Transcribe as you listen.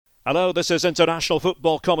Hello, this is international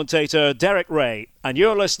football commentator Derek Ray, and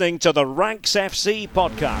you're listening to the Ranks FC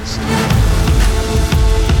podcast.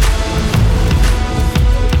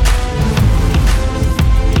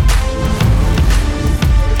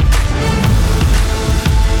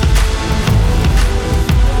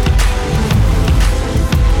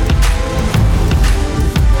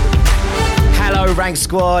 Ranks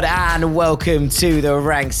Squad, and welcome to the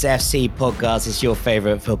Ranks FC podcast. It's your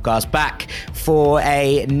favourite podcast, back for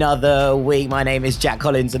another week. My name is Jack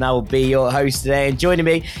Collins and I will be your host today, and joining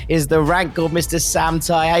me is the rank of Mr. Sam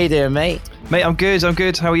Tighe. How you doing, mate? Mate, I'm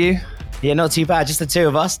good. How are you? Yeah, not too bad. Just the two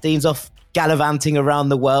of us. Dean's off gallivanting around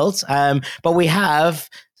the world, but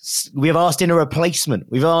we've asked in a replacement.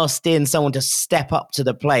 We've asked in someone to step up to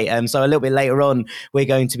the plate. So a little bit later on, we're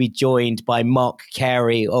going to be joined by Mark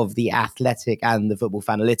Carey of the Athletic and the Football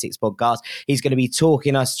Fanalytics podcast. He's going to be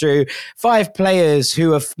talking us through 5 players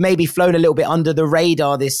who have maybe flown a little bit under the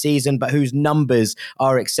radar this season, but whose numbers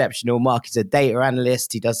are exceptional. Mark is a data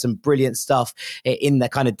analyst. He does some brilliant stuff in the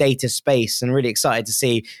kind of data space, and really excited to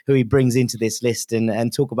see who he brings into this list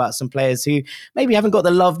and talk about some players who maybe haven't got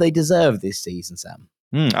the love they deserve this season, Sam.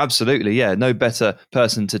 Absolutely, yeah. No better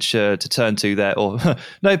person to turn to there, or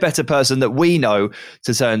no better person that we know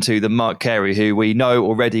to turn to than Mark Carey, who we know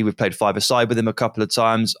already. We've played five-a-side with him a couple of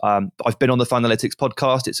times. I've been on the Fanalytics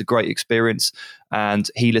podcast. It's a great experience,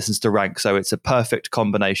 and he listens to Rank, so it's a perfect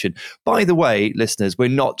combination. By the way, listeners, we're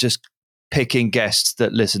not just picking guests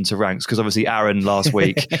that listen to Ranks, because obviously Aaron last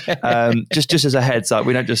week. Just as a heads up,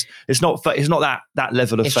 we don't just. It's not that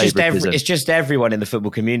level of favouritism. It's just everyone in the football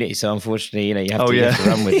community. So unfortunately, you have to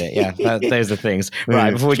run with it. Yeah, those are things.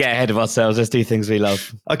 Right, before we get ahead of ourselves, let's do things we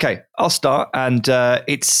love. Okay, I'll start, and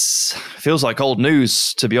it feels like old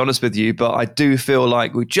news, to be honest with you, but I do feel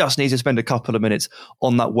like we just need to spend a couple of minutes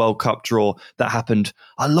on that World Cup draw that happened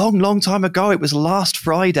a long time ago. It was last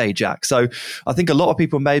Friday, Jack. So I think a lot of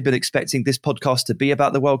people may have been expecting this podcast to be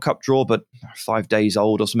about the World Cup draw, but 5 days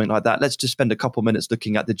old or something like that. Let's just spend a couple minutes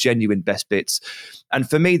looking at the genuine best bits. And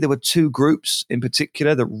for me, there were 2 groups in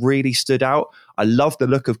particular that really stood out. I love the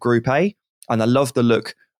look of Group A, and I love the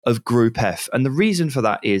look of Group F. And the reason for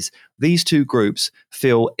that is these 2 groups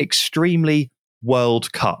feel extremely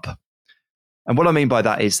World Cup. And what I mean by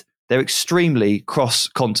that is they're extremely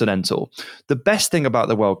cross-continental. The best thing about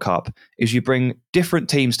the World Cup is you bring different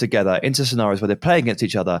teams together into scenarios where they're playing against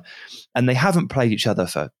each other, and they haven't played each other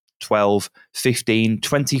for 12, 15,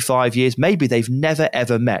 25 years. Maybe they've never,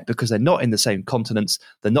 ever met because they're not in the same continents.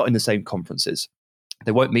 They're not in the same conferences.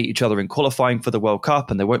 They won't meet each other in qualifying for the World Cup,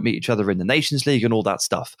 and they won't meet each other in the Nations League and all that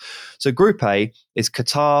stuff. So Group A is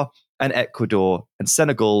Qatar and Ecuador and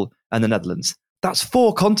Senegal and the Netherlands. That's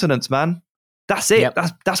 4 continents, man. That's it. Yep.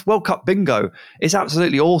 That's World Cup bingo. It's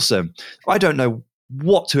absolutely awesome. I don't know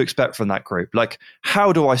what to expect from that group. Like,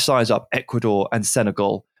 how do I size up Ecuador and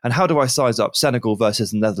Senegal? And how do I size up Senegal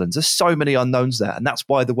versus the Netherlands? There's so many unknowns there. And that's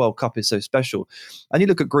why the World Cup is so special. And you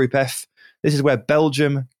look at Group F, this is where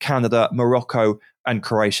Belgium, Canada, Morocco, and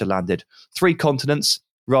Croatia landed. 3 continents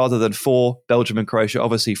rather than 4, Belgium and Croatia,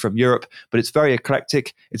 obviously from Europe, but it's very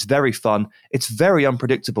eclectic, it's very fun, it's very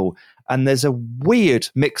unpredictable, and there's a weird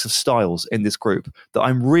mix of styles in this group that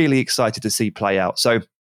I'm really excited to see play out. So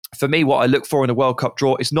for me, what I look for in a World Cup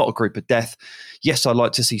draw is not a group of death. Yes, I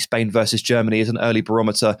like to see Spain versus Germany as an early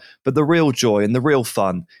barometer, but the real joy and the real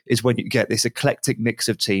fun is when you get this eclectic mix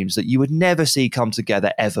of teams that you would never see come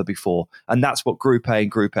together ever before, and that's what Group A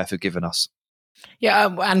and Group F have given us. Yeah,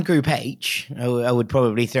 and Group H, I would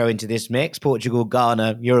probably throw into this mix: Portugal,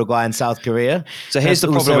 Ghana, Uruguay, and South Korea. So here's the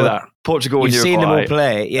problem with that. Portugal and Uruguay. You've seen them all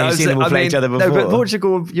play. Yeah, you've seen them all play each other before. No, but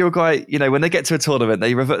Portugal, Uruguay, when they get to a tournament,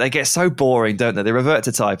 they get so boring, don't they? They revert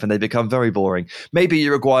to type and they become very boring. Maybe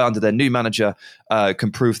Uruguay, under their new manager,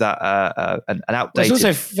 can prove that an outdated... It's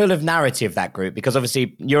also full of narrative, that group, because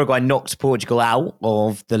obviously Uruguay knocked Portugal out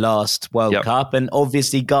of the last World Cup, and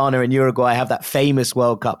obviously Ghana and Uruguay have that famous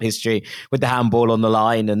World Cup history with the handball on the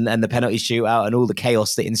line and the penalty shootout and all the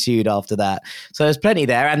chaos that ensued after that. So there's plenty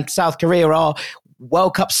there, and South Korea are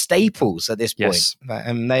World Cup staples at this point. Yes.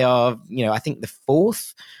 And they are, I think the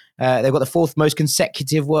 4th. They've got the 4th most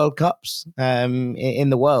consecutive World Cups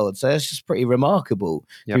in the world. So it's just pretty remarkable,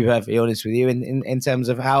 to be perfectly honest with you, in terms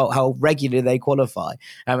of how regularly they qualify.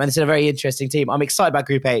 And it's a very interesting team. I'm excited about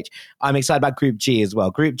Group H. I'm excited about Group G as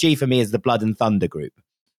well. Group G for me is the Blood and Thunder group.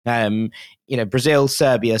 Brazil,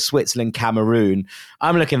 Serbia, Switzerland, Cameroon.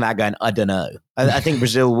 I'm looking at that going, I don't know. I think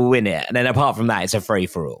Brazil will win it. And then apart from that, it's a free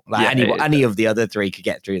for all. Any of the other three could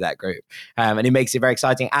get through that group. And it makes it very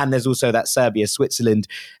exciting. And there's also that Serbia, Switzerland,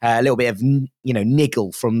 a little bit of,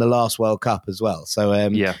 niggle from the last World Cup as well. So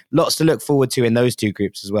lots to look forward to in those two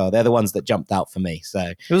groups as well. They're the ones that jumped out for me. So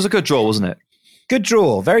it was a good draw, wasn't it? Good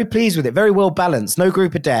draw. Very pleased with it. Very well balanced. No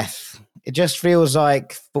group of death. It just feels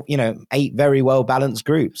like, 8 very well balanced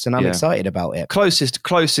groups, and I'm excited about it. Closest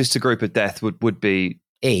to group of death would be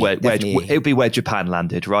where it would be where Japan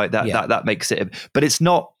landed, right? That makes it. But it's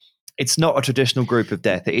not a traditional group of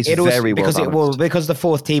death. It is very well balanced. Because the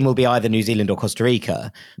fourth team will be either New Zealand or Costa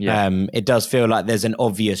Rica. Yeah. It does feel like there's an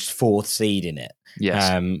obvious fourth seed in it.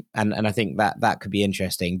 Yes. And I think that could be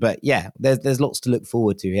interesting. But yeah, there's lots to look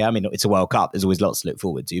forward to here. I mean, it's a World Cup. There's always lots to look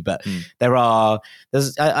forward to. But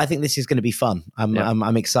I think this is going to be fun.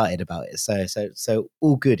 I'm excited about it. So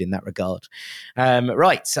all good in that regard.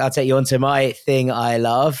 Right. I'll take you on to my thing I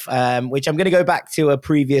love, which I'm going to go back to a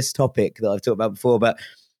previous topic that I've talked about before. But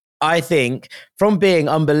I think from being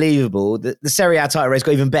unbelievable, the Serie A title race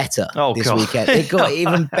got even better this weekend. It got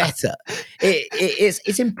even better.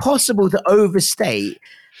 It's impossible to overstate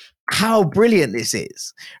how brilliant this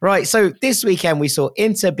is, right? So this weekend we saw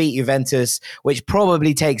Inter beat Juventus, which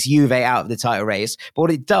probably takes Juve out of the title race. But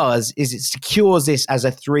what it does is it secures this as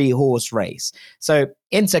a 3-horse race. So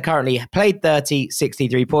Inter currently played 30,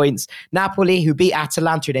 63 points. Napoli, who beat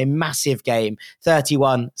Atalanta in a massive game,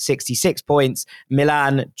 31, 66 points.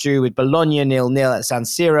 Milan drew with Bologna 0-0 at San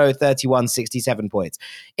Siro, 31, 67 points.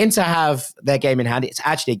 Inter have their game in hand. It's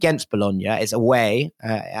actually against Bologna. It's away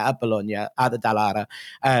at Bologna, at the Dallara.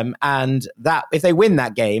 And that if they win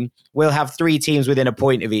that game, we'll have 3 teams within a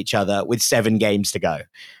point of each other with 7 games to go.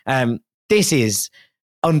 This is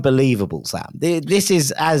unbelievable, Sam. This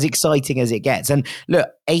is as exciting as it gets. And look,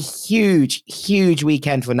 a huge, huge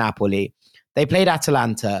weekend for Napoli. They played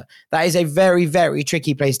Atalanta. That is a very, very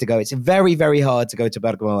tricky place to go. It's very, very hard to go to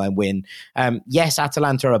Bergamo and win. Yes,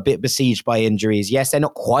 Atalanta are a bit besieged by injuries. Yes, they're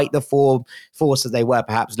not quite the force that they were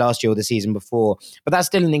perhaps last year or the season before, but that's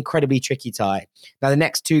still an incredibly tricky tie. Now, the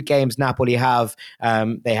next 2 games Napoli have,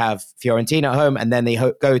 they have Fiorentina at home, and then they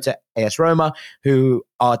go to AS Roma, who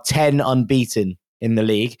are 10 unbeaten in the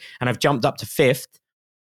league and have jumped up to 5th.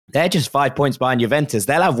 They're just 5 points behind Juventus.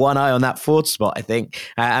 They'll have one eye on that 4th spot, I think.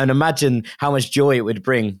 And imagine how much joy it would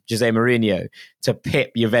bring Jose Mourinho to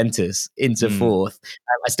pip Juventus into 4th.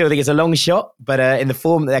 I still think it's a long shot, but in the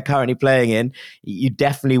form that they're currently playing in, you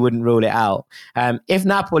definitely wouldn't rule it out. If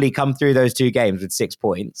Napoli come through those 2 games with 6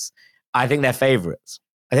 points, I think they're favourites.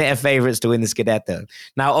 I think they're favourites to win the Scudetto.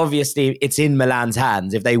 Now, obviously, it's in Milan's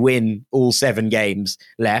hands. If they win all 7 games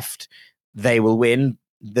left, they will win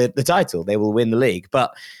the title. They will win the league.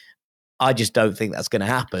 But I just don't think that's going to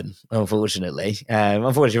happen, unfortunately.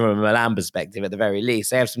 Unfortunately, from a Milan perspective, at the very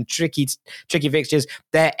least. They have some tricky fixtures.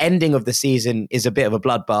 Their ending of the season is a bit of a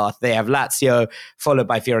bloodbath. They have Lazio, followed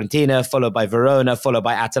by Fiorentina, followed by Verona, followed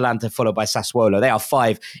by Atalanta, followed by Sassuolo. They are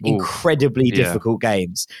 5 incredibly difficult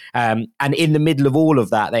games. And in the middle of all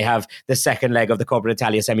of that, they have the second leg of the Coppa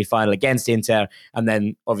Italia semi-final against Inter. And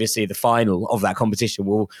then, obviously, the final of that competition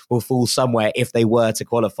will fall somewhere if they were to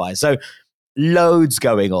qualify. So, loads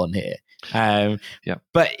going on here.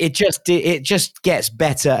 But it just gets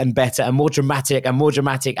better and better and more dramatic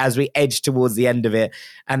as we edge towards the end of it.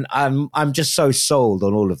 And I'm just so sold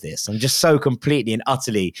on all of this. I'm just so completely and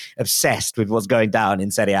utterly obsessed with what's going down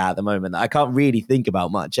in Serie A at the moment that I can't really think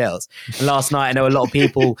about much else. And last night, I know a lot of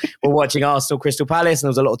people were watching Arsenal Crystal Palace, and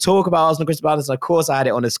there was a lot of talk about Arsenal Crystal Palace. And of course, I had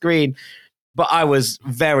it on a screen. But I was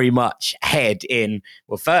very much head in.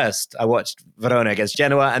 Well, first I watched Verona against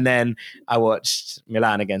Genoa, and then I watched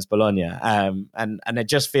Milan against Bologna. And it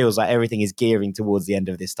just feels like everything is gearing towards the end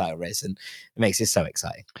of this title race, and it makes it so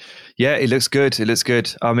exciting. Yeah, it looks good. It looks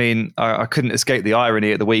good. I mean, I couldn't escape the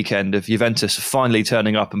irony at the weekend of Juventus finally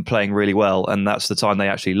turning up and playing really well, and that's the time they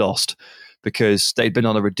actually lost, because they'd been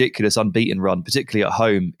on a ridiculous unbeaten run, particularly at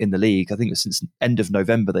home in the league. I think it was since the end of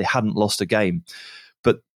November they hadn't lost a game.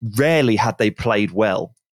 But rarely had they played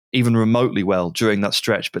well, even remotely well during that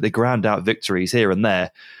stretch. But they ground out victories here and there,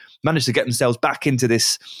 managed to get themselves back into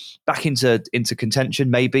contention,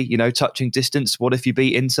 maybe, touching distance. What if you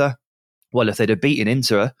beat Inter? Well, if they'd have beaten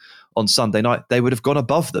Inter on Sunday night, they would have gone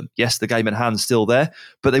above them. Yes, the game in hand's still there,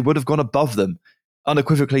 but they would have gone above them.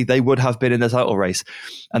 Unequivocally, they would have been in the title race.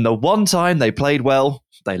 And the one time they played well,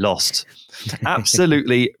 they lost.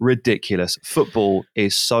 Absolutely ridiculous. Football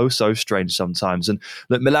is so strange sometimes. And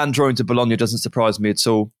look, Milan drawing to Bologna doesn't surprise me at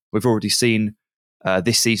all. We've already seen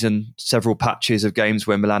this season several patches of games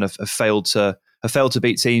where Milan have failed to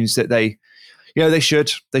beat teams that they Yeah, they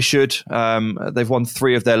should. They should. They've won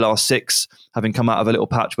 3 of their last 6, having come out of a little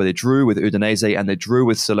patch where they drew with Udinese and they drew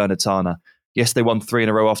with Salernitana. Yes, they won 3 in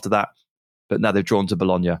a row after that, but now they've drawn to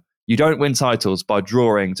Bologna. You don't win titles by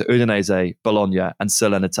drawing to Udinese, Bologna, and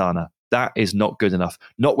Salernitana. That is not good enough.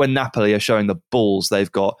 Not when Napoli are showing the balls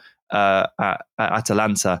they've got at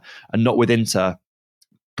Atalanta, and not with Inter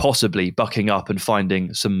possibly bucking up and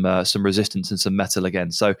finding some resistance and some metal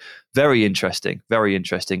again. So very interesting, very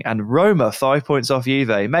interesting. And Roma 5 points off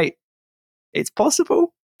Juve, mate. It's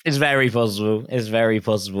possible. It's very possible. It's very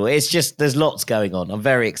possible. It's just there's lots going on. I'm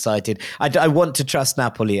very excited. I want to trust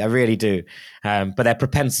Napoli. I really do. But their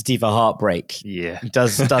propensity for heartbreak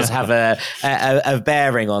does have a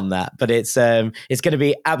bearing on that. But it's going to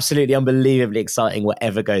be absolutely unbelievably exciting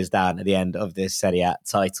whatever goes down at the end of this Serie A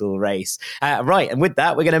title race. Right, and with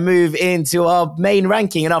that, we're going to move into our main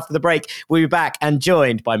ranking. And after the break, we'll be back and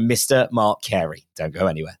joined by Mr. Mark Carey. Don't go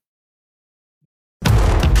anywhere.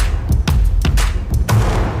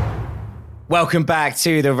 Welcome back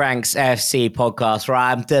to the Ranks FC podcast, where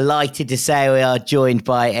I'm delighted to say we are joined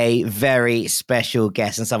by a very special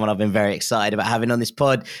guest and someone I've been very excited about having on this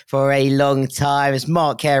pod for a long time. It's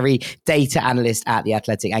Mark Carey, data analyst at The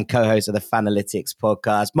Athletic and co-host of the Fanalytics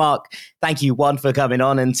podcast. Mark, thank you, 1, for coming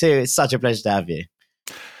on, and 2, it's such a pleasure to have you.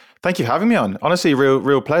 Thank you for having me on. Honestly,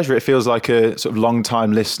 real pleasure. It feels like a sort of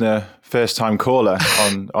long-time listener, first-time caller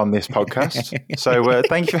on this podcast. So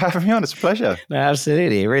thank you for having me on. It's a pleasure. No,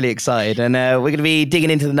 absolutely. Really excited. And we're going to be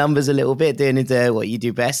digging into the numbers a little bit, doing into what you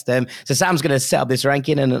do best. So Sam's going to set up this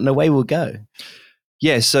ranking and away we'll go.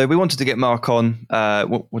 Yeah, so we wanted to get Mark on,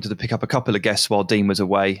 wanted to pick up a couple of guests while Dean was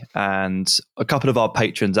away, and a couple of our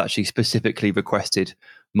patrons actually specifically requested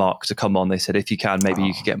Mark to come on. They said, if you can, maybe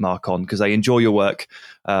you could get Mark on, because they enjoy your work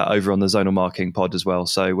over on the Zonal Marking pod as well.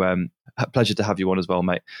 So pleasure to have you on as well,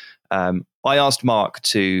 mate. I asked Mark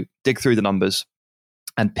to dig through the numbers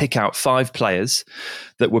and pick out 5 players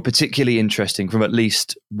that were particularly interesting from at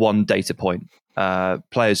least one data point.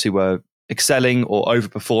 Players who were excelling or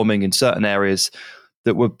overperforming in certain areas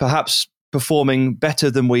that were perhaps performing better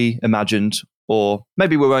than we imagined, or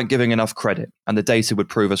maybe we weren't giving enough credit and the data would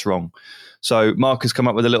prove us wrong. So Mark has come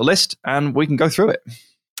up with a little list and we can go through it.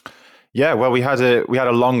 Yeah, well, we had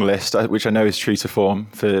a long list, which I know is true to form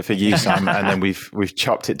for you, Sam, and then we've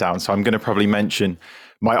chopped it down. So I'm going to probably mention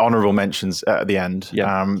my honourable mentions at the end.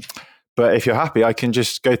 Yeah. But if you're happy, I can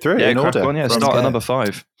just go through it in order. Start at number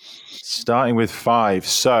 5. Starting with 5.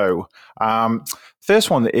 So first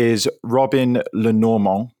one is Robin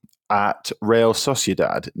Lenormand at Real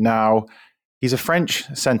Sociedad. Now, he's a French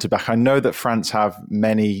centre-back. I know that France have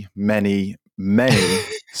many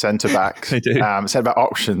centre-backs, centre-back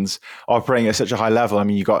options operating at such a high level. I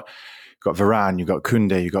mean, you've got Varane, you've got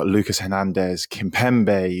Koundé, you've got Lucas Hernandez,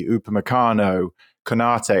 Kimpembe, Upamecano,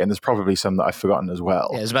 Konate, and there's probably some that I've forgotten as well.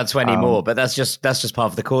 Yeah, there's about 20 more, but that's just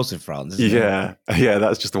part of the course of France, isn't it? Yeah,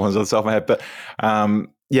 that's just the ones on the top of my head. But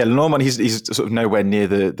Lenormand, he's sort of nowhere near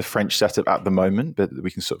the French setup at the moment, but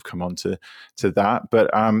we can sort of come on to that. But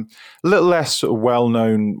a little less sort of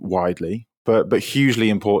well-known widely, but hugely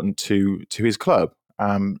important to his club.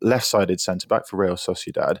 Left-sided centre-back for Real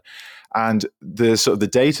Sociedad. And the sort of the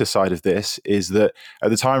data side of this is that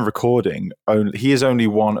at the time of recording, he is only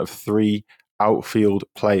one of 3 outfield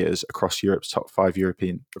players across Europe's top 5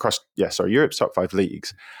 Europe's top 5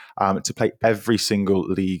 leagues to play every single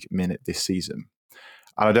league minute this season.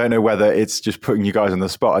 And I don't know whether it's just putting you guys on the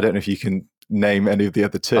spot. I don't know if you can name any of the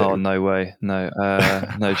other 2. Oh, no way. No,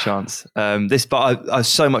 no chance. But I have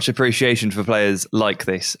so much appreciation for players like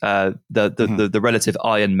this, the relative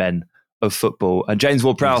Iron Men of football. And James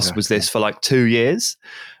Ward-Prowse was this for like 2 years,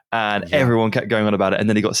 and everyone kept going on about it. And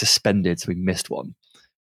then he got suspended, so he missed one.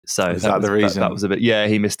 So is that the reason? That was a bit. Yeah,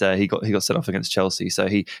 he missed. He got sent off against Chelsea. So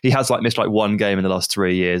he has missed one game in the last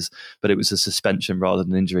 3 years, but it was a suspension rather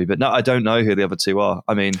than an injury. But no, I don't know who the other 2 are.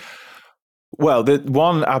 I mean, well, the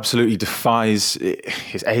one absolutely defies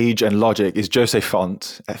his age and logic is Jose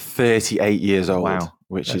Font at 38 years old,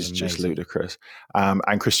 which is just ludicrous.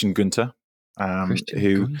 And Christian Günther,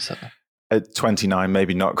 who at 29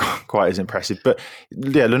 maybe not quite as impressive. But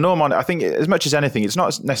yeah, Lenormand, I think as much as anything, it's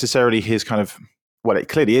not necessarily his kind of. Well, it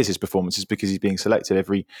clearly is his performances because he's being selected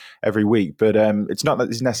every week. But it's not that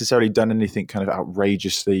he's necessarily done anything kind of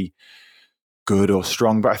outrageously good or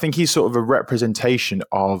strong. But I think he's sort of a representation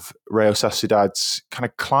of Real Sociedad's kind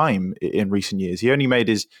of climb in recent years. He only made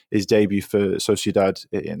his debut for Sociedad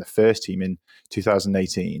in the first team in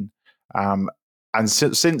 2018. And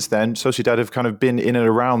since then, Sociedad have kind of been in and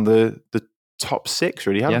around the top 6,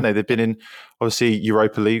 really, haven't they? They've been in, obviously,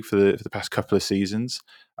 Europa League for the past couple of seasons.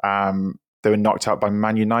 They were knocked out by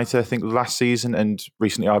Man United, I think, last season, and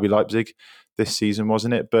recently RB Leipzig this season,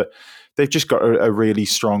 wasn't it? But they've just got a really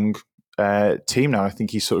strong team now. I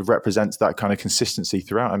think he sort of represents that kind of consistency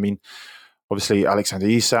throughout. I mean, obviously Alexander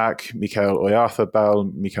Isak, Mikel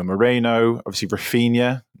Oyarzabal, Mikel Moreno, obviously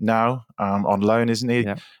Rafinha now on loan, isn't he?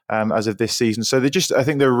 Yeah. As of this season. So I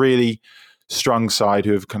think they're a really strong side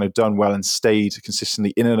who have kind of done well and stayed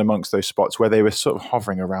consistently in and amongst those spots where they were sort of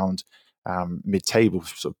hovering around mid-table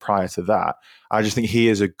sort of prior to that. I just think he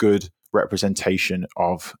is a good representation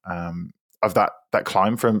of that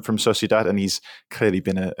climb from Sociedad, and he's clearly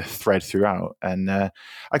been a thread throughout. And I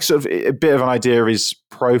sort of a bit of an idea of his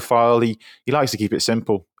profile. He likes to keep it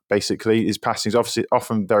simple. Basically, his passing is obviously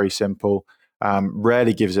often very simple.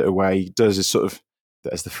 Rarely gives it away. Does his sort of,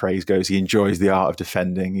 as the phrase goes, he enjoys the art of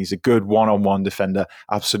defending. He's a good one-on-one defender.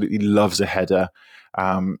 Absolutely loves a header.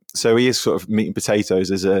 So he is sort of meat and potatoes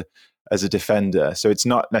as a defender. So it's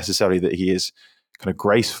not necessarily that he is kind of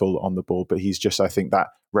graceful on the ball, but he's just, I think, that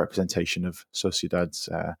representation of Sociedad's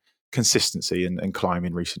consistency and climb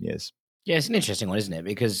in recent years. Yeah, it's an interesting one, isn't it?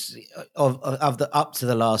 Because of the up to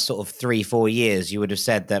the last sort of 3-4 years, you would have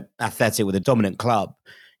said that Athletic were the dominant club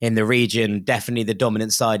in the region, definitely the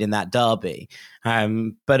dominant side in that derby.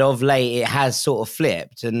 But of late, it has sort of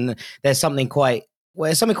flipped, and there's something quite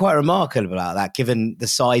remarkable about that, given the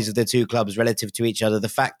size of the two clubs relative to each other. The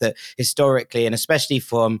fact that historically, and especially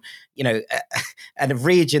from a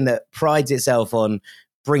region that prides itself on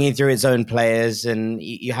bringing through its own players, and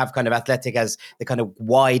you have kind of Athletic as the kind of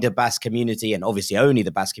wider Basque community, and obviously only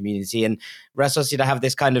the Basque community, and Real Sociedad have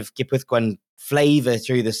this kind of Gipuzkoan flavour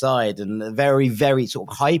through the side, and very, very sort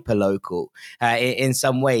of hyper local in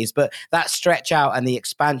some ways. But that stretch out and the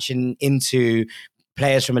expansion into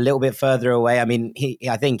players from a little bit further away. I mean,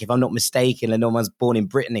 I think, if I'm not mistaken, Lenormand's born in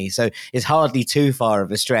Brittany, so it's hardly too far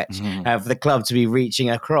of a stretch for the club to be reaching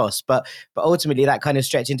across. But ultimately, that kind of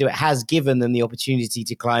stretch into it has given them the opportunity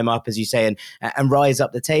to climb up, as you say, and rise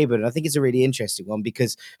up the table. And I think it's a really interesting one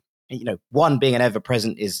because, one, being an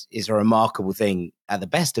ever-present is a remarkable thing at the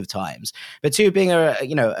best of times, but two, being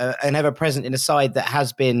an ever-present in a side that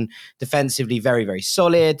has been defensively very, very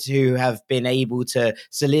solid, who have been able to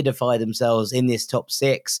solidify themselves in this top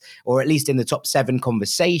 6, or at least in the top 7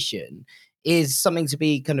 conversation, is something to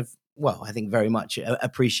be kind of, well, I think very much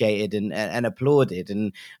appreciated and applauded.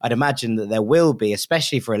 And I'd imagine that there will be,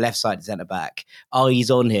 especially for a left-sided centre-back, eyes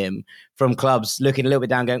on him from clubs looking a little bit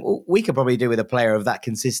down, going, oh, we could probably do with a player of that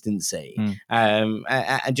consistency, and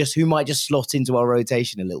just who might just slot into our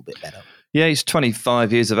rotation a little bit better. Yeah, he's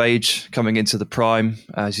 25 years of age, coming into the prime.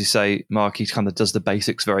 As you say, Mark, he kind of does the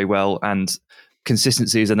basics very well, and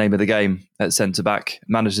consistency is the name of the game at centre-back.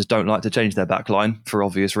 Managers don't like to change their back line for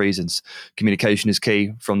obvious reasons. Communication is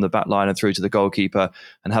key from the back line and through to the goalkeeper,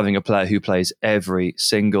 and having a player who plays every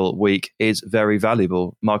single week is very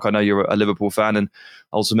valuable. Mark, I know you're a Liverpool fan, and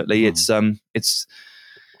ultimately it's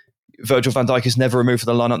Virgil van Dijk is never removed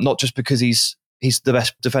from the lineup, not just because he's the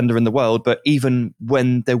best defender in the world, but even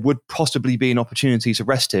when there would possibly be an opportunity to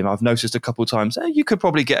rest him, I've noticed a couple of times, you could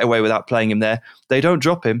probably get away without playing him there. They don't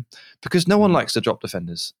drop him because no one likes to drop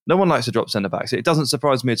defenders. No one likes to drop centre-backs. It doesn't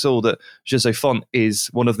surprise me at all that Jose Font is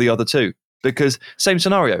one of the other two, because same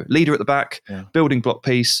scenario, leader at the back, building block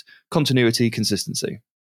piece, continuity, consistency.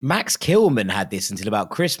 Max Kilman had this until about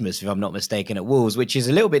Christmas, if I'm not mistaken, at Wolves, which is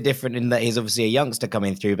a little bit different in that he's obviously a youngster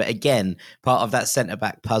coming through. But again, part of that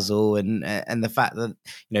centre-back puzzle and the fact that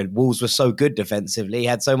Wolves were so good defensively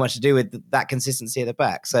had so much to do with that consistency at the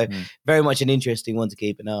back. So very much an interesting one to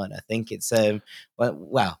keep an eye on. I think it's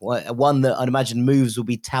one that I'd imagine moves will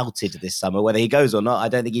be touted this summer. Whether he goes or not, I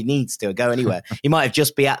don't think he needs to go anywhere. He might have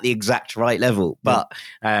just be at the exact right level, but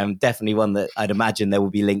definitely one that I'd imagine there will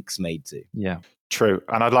be links made to. Yeah. True.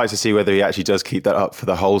 And I'd like to see whether he actually does keep that up for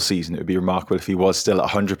the whole season. It would be remarkable if he was still at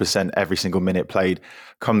 100% every single minute played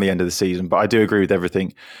come the end of the season. But I do agree with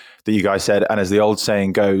everything that you guys said. And as the old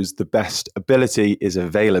saying goes, the best ability is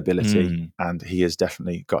availability. And he has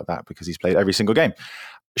definitely got that because he's played every single game.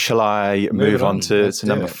 Shall I move on to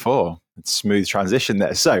number 4? It's smooth transition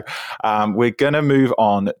there. So we're going to move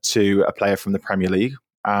on to a player from the Premier League.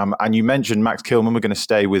 And you mentioned Max Kilman. We're going to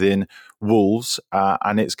stay within Wolves,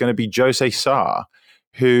 and it's going to be Jose Sarr,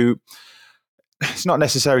 who it's not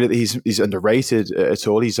necessarily that he's underrated at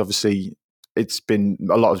all. He's obviously, a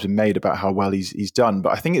lot has been made about how well he's done,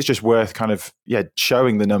 but I think it's just worth kind of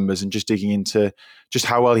showing the numbers and just digging into just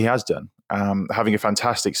how well he has done. Having a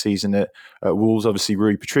fantastic season at Wolves. Obviously,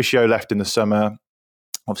 Rui Patricio left in the summer.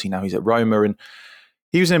 Obviously, now he's at Roma, and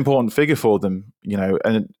he was an important figure for them.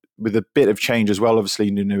 And with a bit of change as well,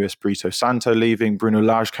 obviously Nuno Espirito Santo leaving, Bruno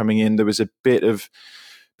Lage coming in, there was a bit of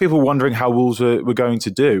people wondering how Wolves were going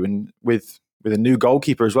to do. And with a new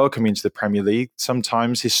goalkeeper as well coming into the Premier League,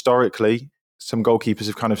 sometimes historically some goalkeepers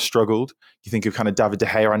have kind of struggled. You think of kind of David De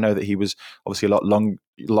Gea. I know that he was obviously a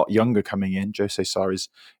lot younger coming in. Jose Sarr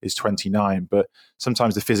is 29, but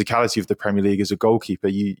sometimes the physicality of the Premier League as a goalkeeper,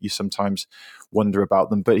 you sometimes wonder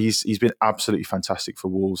about them. But he's been absolutely fantastic for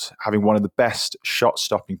Wolves, having one of the best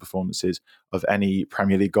shot-stopping performances of any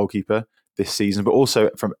Premier League goalkeeper this season, but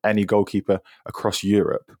also from any goalkeeper across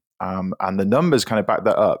Europe. And the numbers kind of back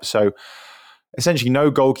that up. So essentially, no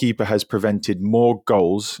goalkeeper has prevented more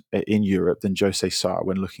goals in Europe than Jose Sarr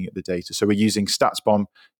when looking at the data. So we're using StatsBomb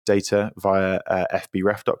data via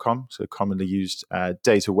fbref.com, so a commonly used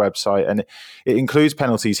data website. And it includes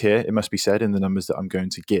penalties here, it must be said, in the numbers that I'm going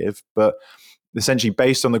to give. But essentially,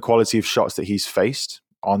 based on the quality of shots that he's faced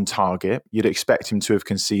on target, you'd expect him to have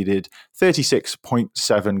conceded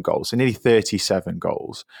 36.7 goals, so nearly 37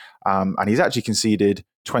 goals. And he's actually conceded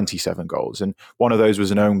 27 goals. And one of those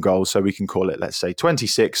was an own goal, so we can call it, let's say,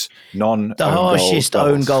 26 non-own The harshest goals.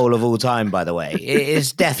 own goal of all time, by the way. It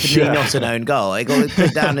is definitely not an own goal. It got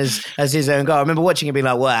put down as his own goal. I remember watching it being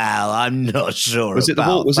like, well, I'm not sure Was it the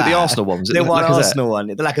Arsenal one? Was it the one Lacazette? Arsenal one,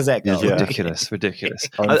 the Lacazette goal. Yeah. Ridiculous.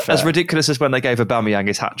 As ridiculous as when they gave Aubameyang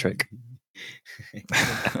his hat-trick.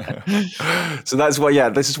 So that's why,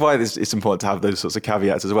 this is why it's important to have those sorts of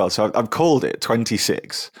caveats as well. So I've called it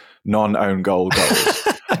 26 non-own goals.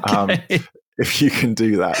 If you can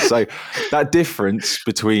do that. So that difference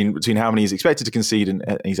between how many he's expected to concede and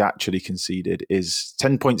he's actually conceded is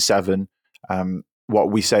 10.7. What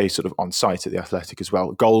we say sort of on site at The Athletic as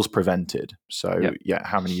well, goals prevented. So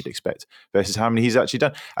how many you'd expect versus how many he's actually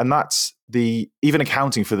done. And that's even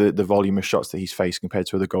accounting for the volume of shots that he's faced compared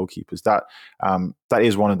to other goalkeepers, that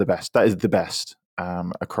is one of the best. That is the best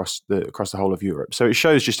across the whole of Europe. So it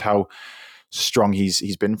shows just how strong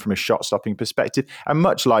he's been from a shot-stopping perspective. And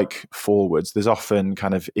much like forwards, there's often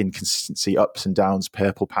kind of inconsistency, ups and downs,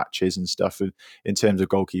 purple patches and stuff in terms of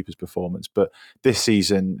goalkeepers' performance. But this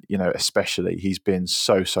season, especially, he's been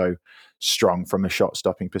so strong from a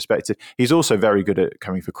shot-stopping perspective. He's also very good at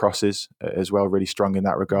coming for crosses as well, really strong in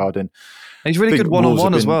that regard. And he's really good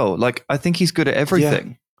one-on-one as well. Like, I think he's good at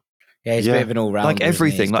everything. Yeah, he's a bit of an all-rounder. Like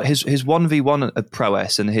everything, like his 1v1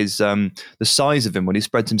 prowess and his the size of him when he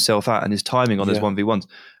spreads himself out and his timing on those 1v1s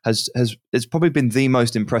has probably been the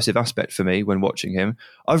most impressive aspect for me when watching him.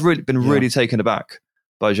 I've been really taken aback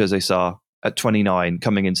by Jose Sarr at 29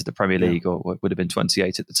 coming into the Premier League, or what would have been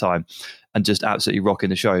 28 at the time, and just absolutely rocking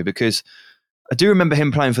the show, because I do remember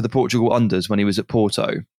him playing for the Portugal unders when he was at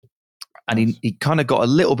Porto. And he kind of got a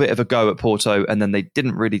little bit of a go at Porto, and then they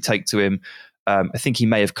didn't really take to him. I think he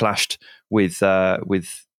may have clashed with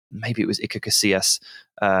maybe it was Iker Casillas.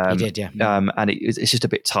 He did, yeah. And it's just a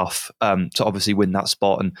bit tough to obviously win that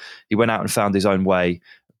spot. And he went out and found his own way.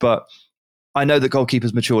 But I know that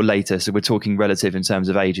goalkeepers mature later, so we're talking relative in terms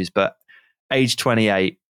of ages. But age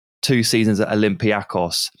 28, 2 seasons at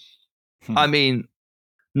Olympiacos. I mean,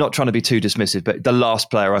 not trying to be too dismissive, but the last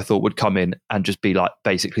player I thought would come in and just be like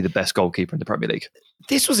basically the best goalkeeper in the Premier League.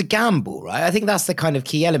 This was a gamble, right? I think that's the kind of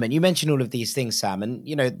key element. You mentioned all of these things, Sam,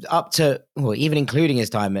 and up to even including his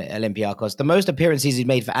time at Olympiacos, the most appearances he'd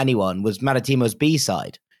made for anyone was Maritimo's B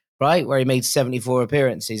side, right? Where he made 74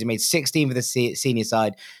 appearances. He made 16 for the senior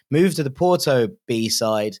side, moved to the Porto B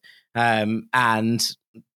side, and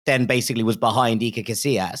then basically was behind Iker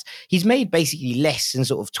Casillas. He's made basically less than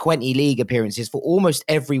sort of 20 league appearances for almost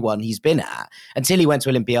everyone he's been at, until he went to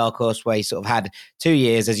Olympiacos, where he sort of had 2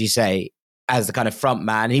 years, as you say, as the kind of front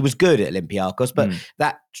man. He was good at Olympiacos, but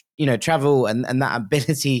that, travel and that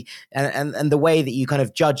ability and the way that you kind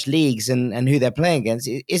of judge leagues and who they're playing against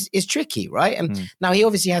is tricky, right? And now he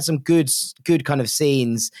obviously had some good kind of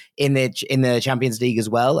scenes in the Champions League as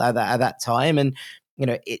well at that time. And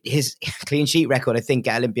his clean sheet record, I think,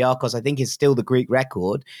 at Olympiacos, I think is still the Greek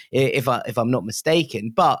record, if I'm not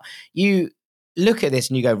mistaken. But you look at this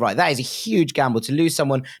and you go, right, that is a huge gamble to lose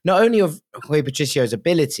someone, not only of Rui Patricio's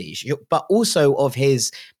abilities, but also of his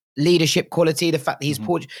leadership quality, the fact that he's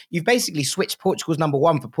you've basically switched Portugal's number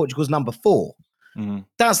 1 for Portugal's number 4.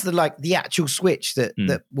 That's the actual switch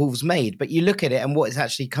that Wolves made. But you look at it and what has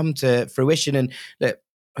actually come to fruition, and look,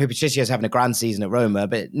 Rui Patricio's having a grand season at Roma,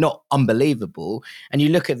 but not unbelievable. And you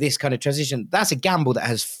look at this kind of transition, that's a gamble that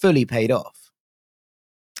has fully paid off.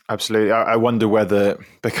 Absolutely. I wonder whether,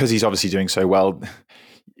 because he's obviously doing so well,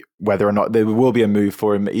 whether or not there will be a move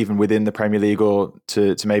for him even within the Premier League or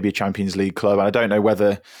to maybe a Champions League club. And I don't know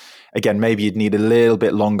whether, again, maybe you'd need a little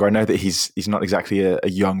bit longer. I know that he's not exactly a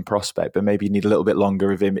young prospect, but maybe you need a little bit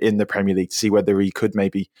longer of him in the Premier League to see whether he could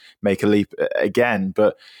maybe make a leap again.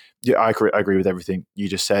 But yeah, I agree with everything you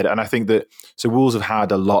just said. And I think that, so Wolves have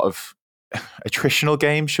had a lot of attritional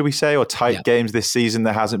games, should we say, or tight games this season.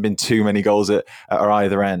 There hasn't been too many goals at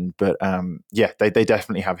either end, but they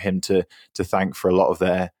definitely have him to thank for a lot of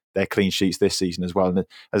their clean sheets this season as well. And as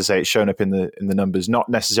I say, it's shown up in the numbers, not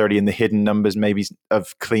necessarily in the hidden numbers maybe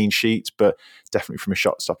of clean sheets, but definitely from a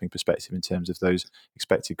shot stopping perspective in terms of those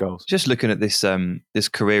expected goals. Just looking at this this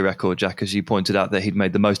career record, Jack, as you pointed out, that he'd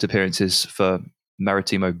made the most appearances for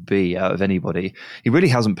Maritimo B out of anybody. He really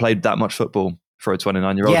hasn't played that much football for a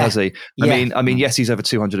 29-year-old, has he? I mean, yes, he's over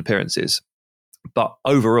 200 appearances, but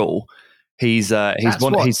overall, he's 10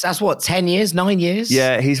 years, 9 years.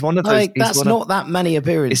 Yeah, he's one of those. That's not that many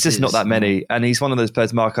appearances. It's just not that many, and he's one of those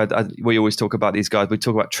players. Mark, we always talk about these guys. We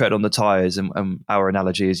talk about tread on the tires, and our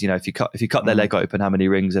analogy is, if you cut their leg open, how many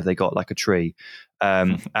rings have they got? Like a tree.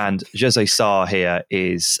 And Jose Sarr here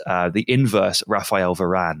is the inverse Rafael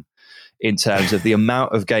Varane in terms of the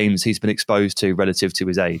amount of games he's been exposed to relative to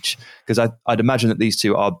his age. Because I'd imagine that these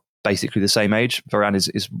two are basically the same age. Varane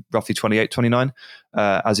is roughly 28, 29,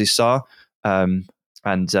 as is Sarr.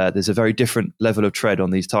 And there's a very different level of tread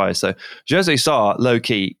on these tyres. So Jose Sarr,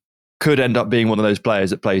 low-key, could end up being one of those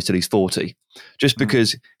players that plays till he's 40, just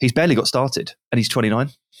because he's barely got started and he's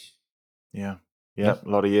 29. Yeah, a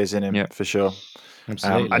lot of years in him, for sure.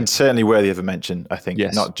 Absolutely. And certainly worthy of a mention, I think,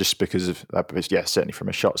 not just because of that, but certainly from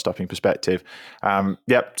a shot-stopping perspective.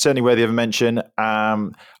 Certainly worthy of a mention.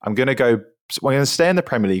 I'm going to stay in the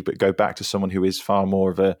Premier League, but go back to someone who is far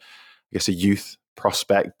more of a youth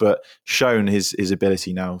prospect, but shown his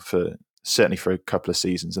ability now certainly for a couple of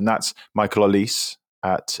seasons, and that's Michael Olise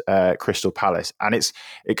at Crystal Palace. And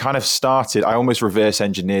it kind of started, I almost reverse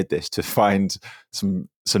engineered this to find some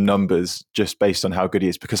numbers just based on how good he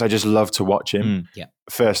is, because I just love to watch him.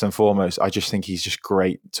 First and foremost, I just think he's just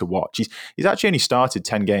great to watch. He's actually only started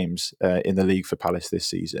 10 games in the league for Palace this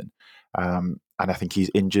season, and I think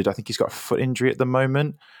he's injured. I think he's got a foot injury at the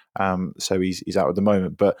moment, so he's out at the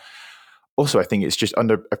moment, but also, I think it's just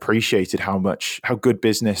underappreciated how good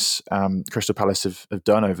business Crystal Palace have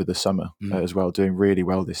done over the summer as well, doing really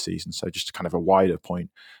well this season. So just kind of a wider point.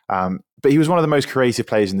 But he was one of the most creative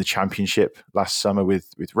players in the Championship last summer with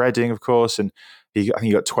Reading, of course. And I think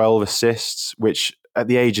he got 12 assists, which at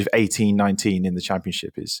the age of 18, 19 in the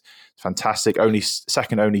Championship is fantastic.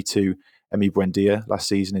 Second only to Emi Buendia last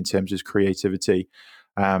season in terms of creativity.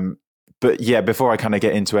 But before I kind of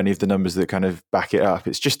get into any of the numbers that kind of back it up,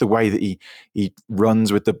 it's just the way that he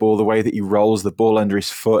runs with the ball, the way that he rolls the ball under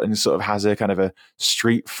his foot and sort of has a kind of a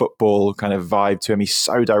street football kind of vibe to him. He's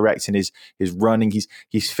so direct in his running.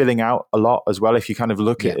 He's filling out a lot as well. If you kind of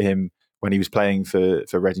look at him when he was playing for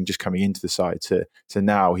Reading, just coming into the side to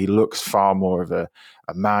now, he looks far more of a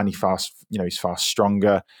man. He's far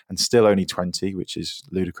stronger and still only 20, which is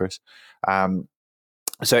ludicrous.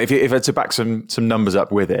 So if I had to back some numbers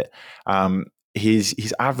up with it,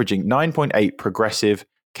 he's averaging 9.8 progressive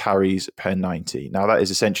carries per 90. Now that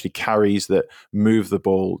is essentially carries that move the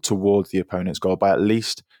ball towards the opponent's goal by at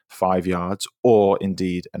least 5 yards, or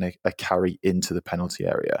indeed a carry into the penalty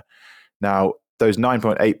area. Now those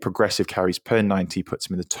 9.8 progressive carries per 90 puts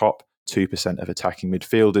him in the top 2% of attacking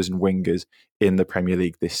midfielders and wingers in the Premier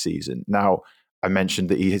League this season. Now, I mentioned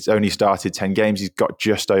that he has only started 10 games. He's got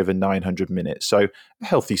just over 900 minutes. So a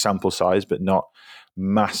healthy sample size, but not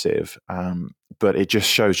massive. But it just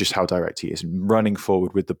shows just how direct he is running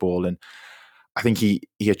forward with the ball. And I think he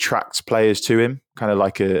attracts players to him, kind of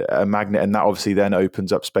like a magnet. And that obviously then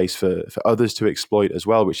opens up space for others to exploit as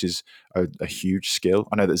well, which is a huge skill.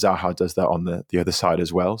 I know that Zaha does that on the other side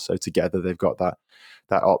as well. So together they've got that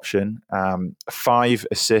option. 5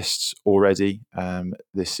 assists already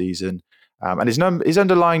this season. And his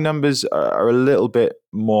underlying numbers are a little bit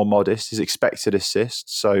more modest. His expected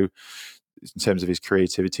assists, so in terms of his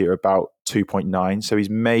creativity, are about 2.9. So he's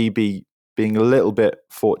maybe being a little bit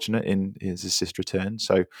fortunate in his assist return.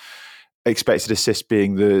 So expected assist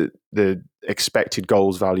being the expected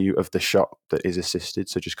goals value of the shot that is assisted.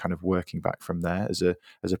 So just kind of working back from there as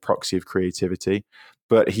a proxy of creativity.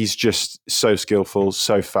 But he's just so skillful,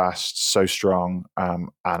 so fast, so strong, and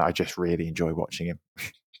I just really enjoy watching him.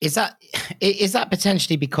 Is that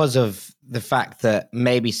potentially because of the fact that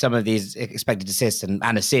maybe some of these expected assists and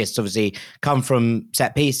assists obviously come from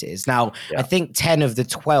set pieces? Now, I think 10 of the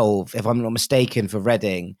 12, if I'm not mistaken, for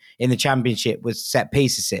Reading in the Championship was set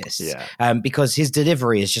piece assists, because his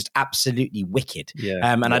delivery is just absolutely wicked.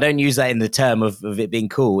 And I don't use that in the term of it being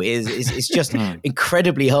cool. It's just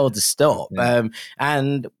incredibly hard to stop.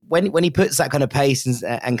 And when he puts that kind of pace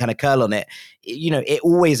and kind of curl on it, it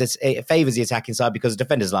always it favors the attacking side, because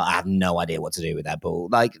defenders are like, I have no idea what to do with that ball.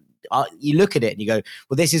 Like, you look at it and you go,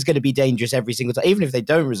 well, this is going to be dangerous every single time. Even if they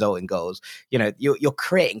don't result in goals, you're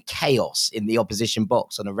creating chaos in the opposition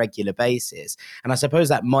box on a regular basis. And I suppose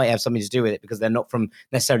that might have something to do with it because they're not from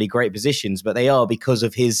necessarily great positions, but they are because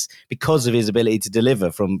of his ability to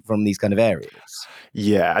deliver from these kind of areas.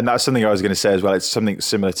 Yeah, and that's something I was going to say as well. It's something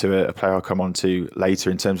similar to a player I'll come on to later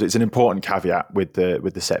in terms of it's an important caveat with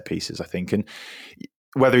the set pieces, I think. And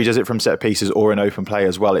whether he does it from set pieces or an open play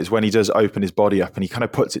as well, it's when he does open his body up and he kind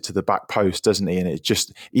of puts it to the back post, doesn't he? And it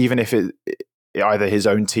just, even if either his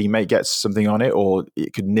own teammate gets something on it or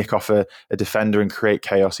it could nick off a defender and create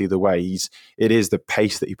chaos either way. It is the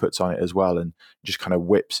pace that he puts on it as well and just kind of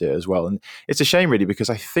whips it as well. And it's a shame really because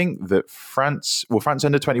I think that France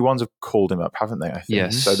under 21s have called him up, haven't they? I think.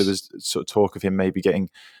 Yes. So there was sort of talk of him maybe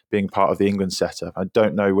being part of the England setup. I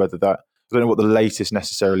don't know what the latest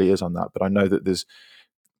necessarily is on that, but I know that there's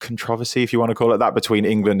controversy, if you want to call it that, between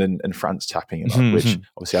England and France tapping him up, which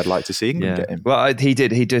obviously I'd like to see England get him. Well,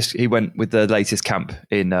 he went with the latest camp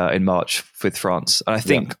in March with France, and I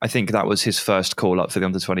think that was his first call up for the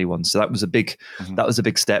under-21. So that was a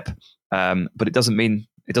big step. But it doesn't mean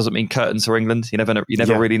curtains for England. You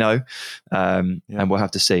never really know, and we'll have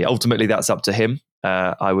to see. Ultimately, that's up to him.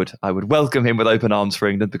 I would welcome him with open arms for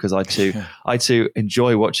England because I too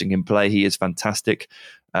enjoy watching him play. He is fantastic.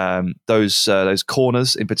 Those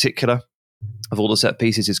corners in particular, of all the set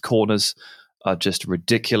pieces, his corners are just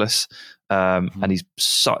ridiculous. And he's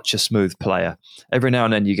such a smooth player. Every now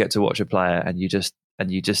and then you get to watch a player and you just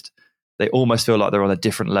they almost feel like they're on a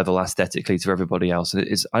different level aesthetically to everybody else. And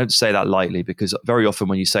I don't say that lightly because very often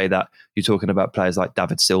when you say that, you're talking about players like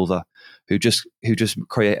David Silva, who just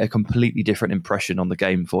create a completely different impression on the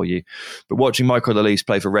game for you. But watching Michael Olise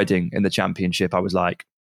play for Reading in the Championship, I was like,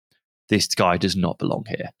 this guy does not belong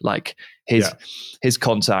here. Like his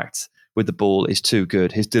contact with the ball is too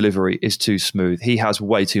good. His delivery is too smooth. He has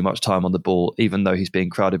way too much time on the ball, even though he's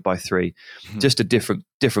being crowded by three. Just a different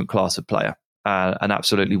class of player. An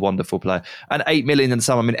absolutely wonderful player. And 8 million and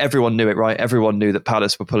some, I mean, everyone knew it, right? Everyone knew that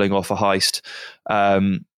Palace were pulling off a heist.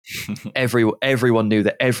 Everyone knew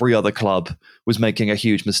that every other club was making a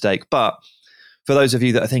huge mistake. But for those of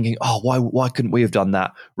you that are thinking, oh, why couldn't we have done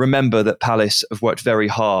that? Remember that Palace have worked very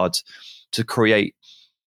hard to create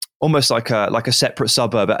almost like a separate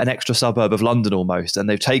suburb, an extra suburb of London almost. And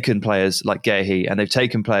they've taken players like Guéhi and they've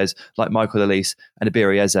taken players like Michael Olise and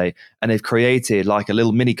Iberi Eze, and they've created like a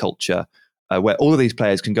little mini culture where all of these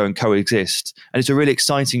players can go and coexist. And it's a really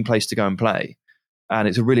exciting place to go and play. And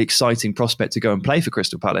it's a really exciting prospect to go and play for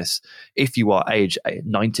Crystal Palace if you are age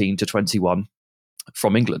 19 to 21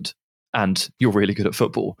 from England and you're really good at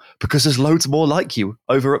football, because there's loads more like you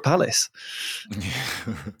over at Palace.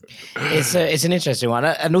 It's an interesting one.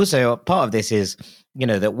 And also part of this is,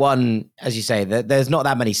 that one, as you say, that there's not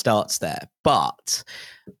that many starts there. But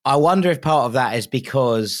I wonder if part of that is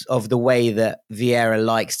because of the way that Vieira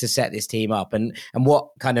likes to set this team up and what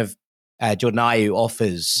kind of Jordan Ayew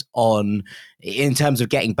offers in terms of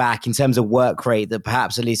getting back, in terms of work rate that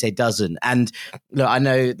perhaps Olise doesn't. And look, I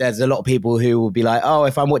know there's a lot of people who will be like, oh,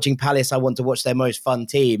 if I'm watching Palace, I want to watch their most fun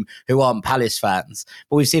team who aren't Palace fans.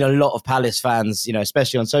 But we've seen a lot of Palace fans,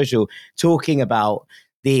 especially on social, talking about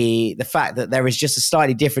the fact that there is just a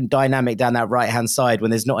slightly different dynamic down that right-hand side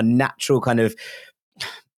when there's not a natural kind of,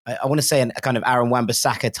 I want to say a kind of Aaron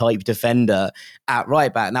Wan-Bissaka type defender at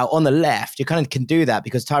right back. Now on the left, you kind of can do that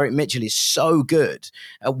because Tyrick Mitchell is so good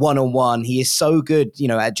at one-on-one. He is so good,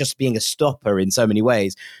 at just being a stopper in so many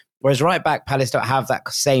ways. Whereas right back, Palace don't have that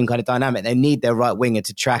same kind of dynamic. They need their right winger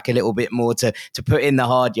to track a little bit more, to put in the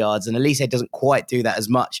hard yards. And Olise doesn't quite do that as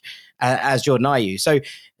much as Jordan Ayew. So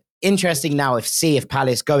interesting now if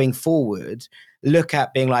Palace going forward look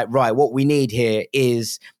at being like, right, what we need here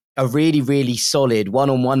is a really, really solid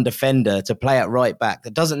one-on-one defender to play at right back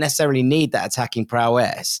that doesn't necessarily need that attacking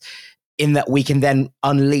prowess, in that we can then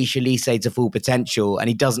unleash Olise to full potential and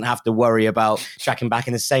he doesn't have to worry about tracking back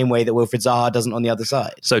in the same way that Wilfried Zaha doesn't on the other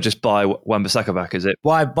side. So just buy Wan-Bissaka back, is it?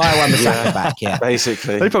 Buy Wan-Bissaka back, yeah.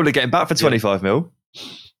 Basically. They'd probably get him back for 25 mil.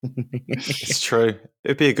 It's true.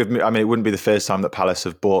 It'd be a good move. I mean, it wouldn't be the first time that Palace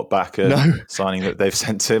have bought back a signing that they've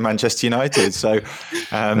sent to Manchester United. So,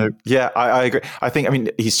 I agree. I think,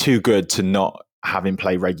 he's too good to not have him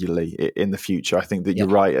play regularly in the future. I think that you're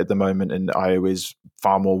right at the moment, and Ayew is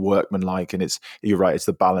far more workmanlike, and you're right, it's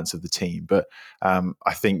the balance of the team. But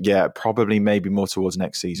I think, probably maybe more towards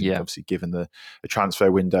next season. Yeah. Obviously, given the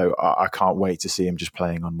transfer window, I can't wait to see him just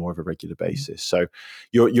playing on more of a regular basis. So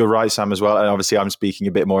you're right, Sam, as well. And obviously, I'm speaking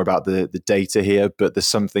a bit more about the data here, but there's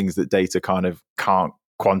some things that data kind of can't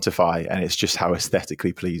quantify, and it's just how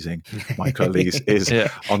aesthetically pleasing Michael Olise is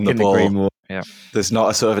on the ball. Yeah. There's not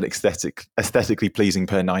a sort of an aesthetically pleasing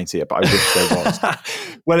per 90, but I wish there was.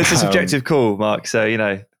 Well, it's a subjective call, Mark. So, you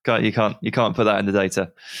can't put that in the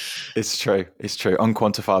data. It's true.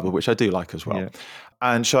 Unquantifiable, which I do like as well. Yeah.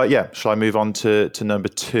 And shall I move on to number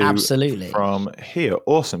 2? Absolutely. From here.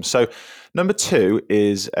 Awesome. So number 2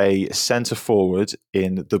 is a centre forward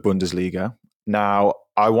in the Bundesliga. Now,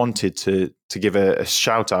 I wanted to give a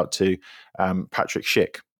shout out to Patrick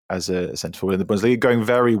Schick as a centre forward in the Bundesliga, going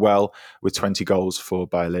very well with 20 goals for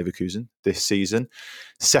Bayer Leverkusen this season.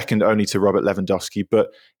 Second only to Robert Lewandowski, but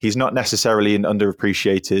he's not necessarily an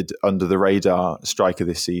underappreciated, under-the-radar striker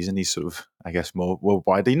this season. He's sort of, I guess, more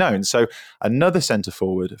widely known. So another centre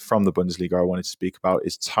forward from the Bundesliga I wanted to speak about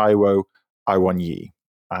is Taiwo Awoniyi.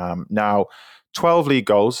 Now, 12 league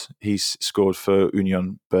goals he's scored for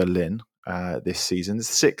Union Berlin this season. The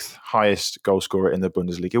 6th highest goal scorer in the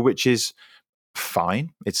Bundesliga, which is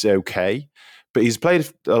fine. It's okay. But he's played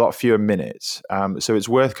a lot fewer minutes. So it's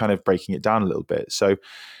worth kind of breaking it down a little bit. So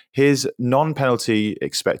his non-penalty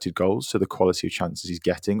expected goals, so the quality of chances he's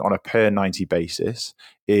getting on a per 90 basis,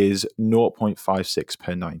 is 0.56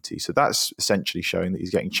 per 90. So that's essentially showing that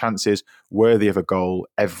he's getting chances worthy of a goal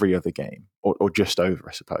every other game, or just over,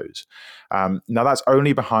 I suppose. Now that's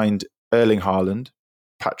only behind Erling Haaland,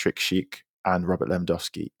 Patrick Schick, and Robert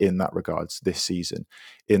Lewandowski in that regards this season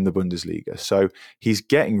in the Bundesliga. So he's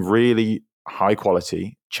getting really high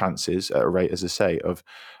quality chances at a rate, as I say, of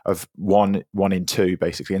 1 in 2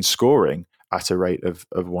 basically, and scoring at a rate of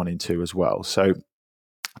 1 in 2 as well. So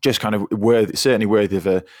just kind of certainly worthy of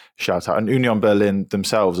a shout out. And Union Berlin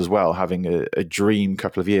themselves as well, having a dream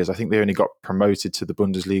couple of years. I think they only got promoted to the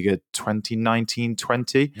Bundesliga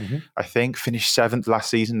 2019-20, I think, finished 7th last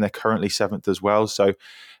season. They're currently 7th as well. So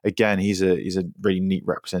again, he's a really neat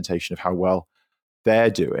representation of how well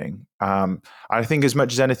they're doing. I think as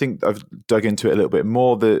much as anything, I've dug into it a little bit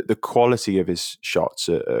more, the quality of his shots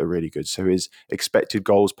are really good. So his expected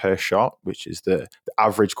goals per shot, which is the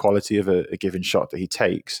average quality of a given shot that he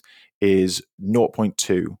takes, is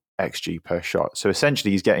 0.2 XG per shot. So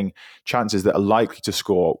essentially he's getting chances that are likely to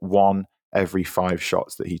score 1 every 5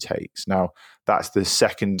 shots that he takes. Now, that's the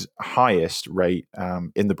second highest rate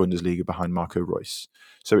in the Bundesliga behind Marco Reus.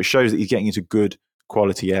 So it shows that he's getting into good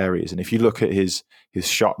quality areas. And if you look at his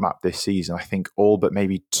shot map this season, I think all but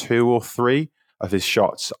maybe 2 or 3 of his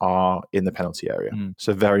shots are in the penalty area.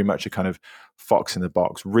 So very much a kind of fox in the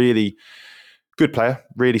box. Really good player,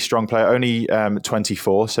 really strong player. Only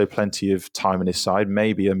 24, so plenty of time on his side.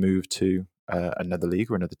 Maybe a move to another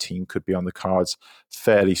league or another team could be on the cards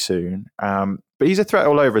fairly soon. But he's a threat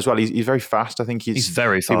all over as well. He's very fast. I think he's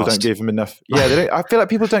very fast. People don't give him enough. Yeah, I feel like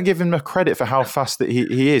people don't give him enough credit for how fast that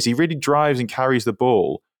he is. He really drives and carries the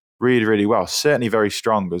ball really, really well. Certainly very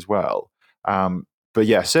strong as well. But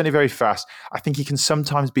yeah, certainly very fast. I think he can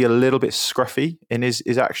sometimes be a little bit scruffy in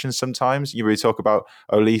his actions sometimes. You really talk about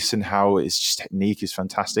Olise and how his technique is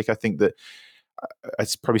fantastic. I think that I'd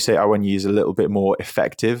probably say Awoniyi is a little bit more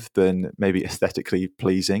effective than maybe aesthetically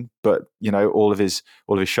pleasing, but all of his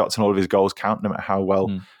shots and all of his goals count, no matter how well,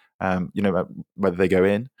 whether they go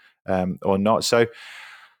in or not. So,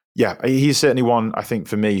 yeah, he's certainly one, I think,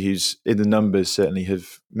 for me, who's in the numbers certainly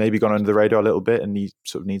have maybe gone under the radar a little bit, and he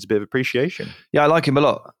sort of needs a bit of appreciation. Yeah, I like him a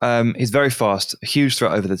lot. He's very fast, a huge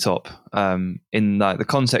threat over the top. In the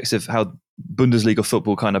context of how Bundesliga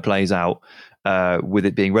football kind of plays out, with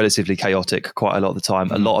it being relatively chaotic quite a lot of the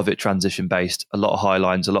time, a lot of it transition based, a lot of high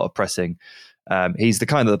lines, a lot of pressing. He's the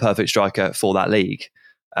kind of the perfect striker for that league.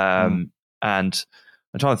 And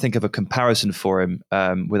I'm trying to think of a comparison for him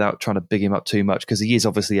without trying to big him up too much, because he is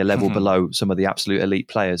obviously a level below some of the absolute elite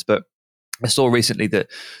players. But I saw recently that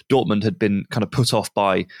Dortmund had been kind of put off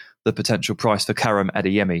by the potential price for Karim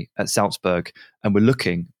Adeyemi at Salzburg, and we're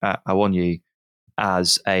looking at Awoniyi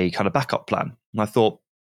as a kind of backup plan. And I thought,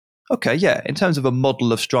 okay, yeah, in terms of a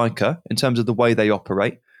model of striker, in terms of the way they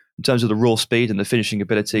operate, in terms of the raw speed and the finishing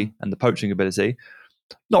ability and the poaching ability,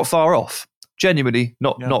 not far off. Genuinely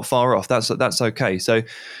not far off. That's okay. So,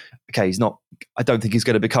 okay, he's not. I don't think he's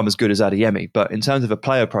going to become as good as Adeyemi, but in terms of a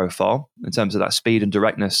player profile, in terms of that speed and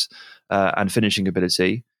directness and finishing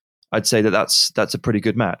ability, I'd say that's a pretty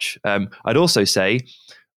good match. I'd also say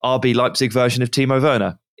RB Leipzig version of Timo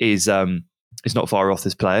Werner is not far off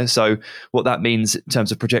this player. So what that means in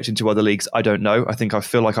terms of projecting to other leagues, I don't know. I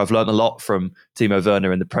feel like I've learned a lot from Timo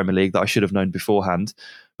Werner in the Premier League that I should have known beforehand.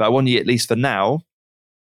 But Awoniyi, at least for now,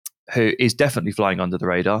 who is definitely flying under the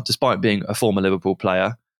radar, despite being a former Liverpool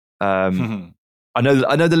player. I know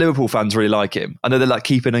the Liverpool fans really like him. I know they're like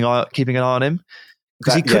keeping an eye on him.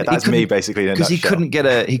 That's me basically. Because he couldn't get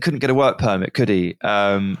a work permit, could he?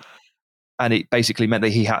 And it basically meant that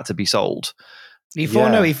he had to be sold. He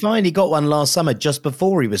finally got one last summer just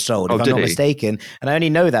before he was sold, if I'm not mistaken. And I only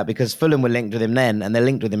know that because Fulham were linked with him then, and they're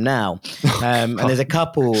linked with him now. And there's a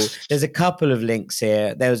couple of links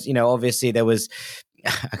here. There's, obviously there was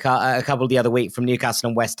a couple the other week from Newcastle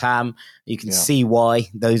and West Ham. You can see why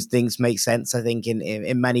those things make sense, I think,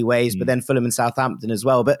 in many ways. But then Fulham and Southampton as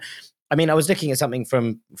well. But I mean, I was looking at something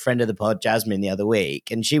from a friend of the pod, Jasmine, the other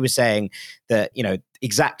week, and she was saying that,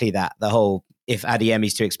 exactly that, the whole, if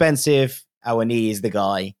Adeyemi's too expensive, Awoniyi is the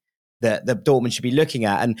guy that Dortmund should be looking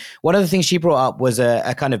at. And one of the things she brought up was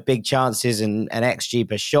a kind of big chances and an XG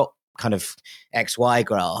per shot kind of XY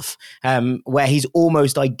graph, where he's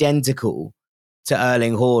almost identical to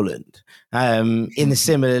Erling Haaland in the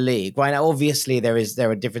similar league. Right now, obviously, there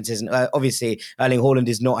are differences. And obviously, Erling Haaland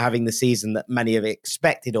is not having the season that many have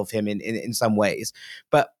expected of him in some ways.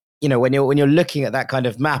 But when you're looking at that kind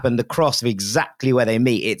of map and the cross of exactly where they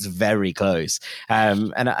meet, it's very close.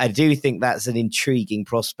 And I do think that's an intriguing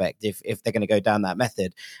prospect if they're going to go down that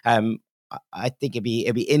method. I think it'd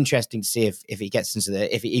be interesting to see if he gets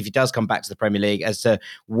into if he does come back to the Premier League as to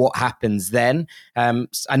what happens then.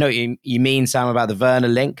 I know you mean, Sam, about the Werner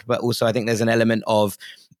link, but also I think there's an element of,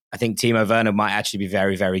 I think Timo Werner might actually be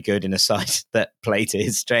very, very good in a side that play to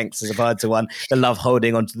his strengths as opposed to one that love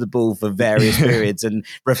holding onto the ball for various periods and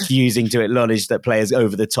refusing to acknowledge that players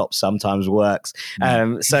over the top sometimes works.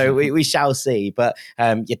 So we shall see. But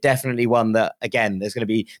you're definitely one that, again, there's going to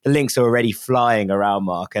be, the links are already flying around,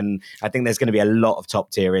 Mark. And I think there's going to be a lot of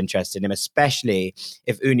top tier interest in him, especially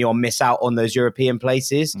if Union miss out on those European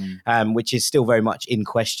places, which is still very much in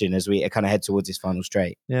question as we kind of head towards this final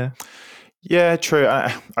straight. Yeah, true.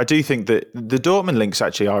 I do think that the Dortmund links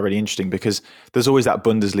actually are really interesting because there's always that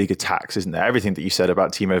Bundesliga tax, isn't there? Everything that you said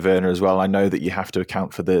about Timo Werner as well. I know that you have to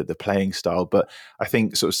account for the playing style, but I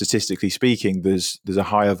think sort of statistically speaking, there's a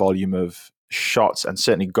higher volume of shots and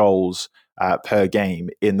certainly goals per game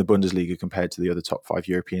in the Bundesliga compared to the other top 5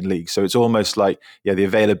 European leagues. So it's almost like, the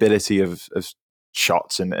availability of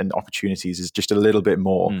shots and opportunities is just a little bit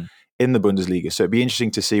more in the Bundesliga. So it'd be interesting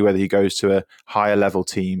to see whether he goes to a higher level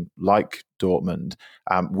team like Dortmund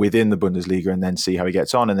within the Bundesliga and then see how he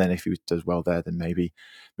gets on. And then if he does well there, then maybe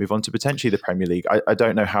move on to potentially the Premier League. I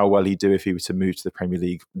don't know how well he'd do if he were to move to the Premier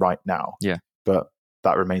League right now. But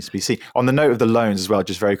that remains to be seen. On the note of the loans as well,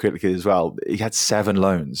 just very quickly as well, he had 7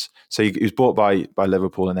 loans. So he was bought by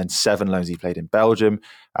Liverpool and then 7 loans. He played in Belgium.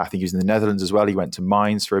 I think he was in the Netherlands as well. He went to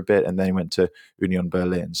Mainz for a bit and then he went to Union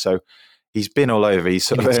Berlin. So he's been all over. He's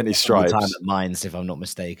sort of earned his stripes. Time at Mainz, if I'm not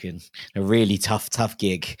mistaken. A really tough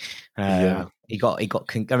gig. He got. I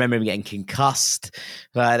remember him getting concussed.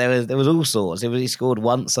 There was all sorts. He scored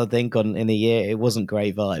once, I think, in a year. It wasn't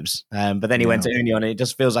great vibes. But then he went to Union, and it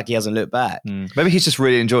just feels like he hasn't looked back. Maybe he's just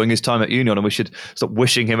really enjoying his time at Union, and we should stop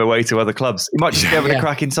wishing him away to other clubs. He might just be having a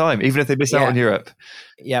cracking time, even if they miss out on Europe.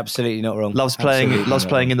 Yeah, absolutely not wrong. Loves playing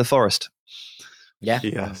in the Forest. Yeah.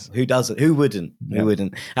 Yes. Who doesn't? Who wouldn't? Yeah. Who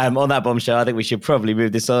wouldn't? On that bombshell, I think we should probably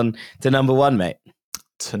move this on to number 1, mate.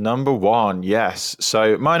 To number 1, yes.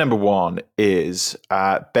 So my number 1 is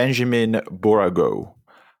Benjamin Bourigeaud,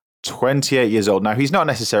 28 years old. Now, he's not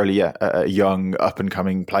necessarily a young,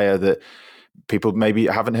 up-and-coming player that people maybe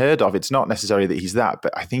haven't heard of. It's not necessarily that he's that,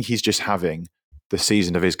 but I think he's just having the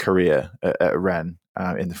season of his career at Rennes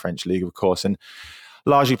in the French league, of course. And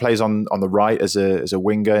largely plays on the right as a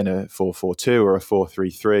winger in a 4-4-2 or a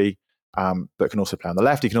 4-3-3, but can also play on the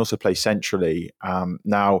left. He can also play centrally.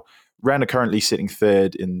 Now, Rennes are currently sitting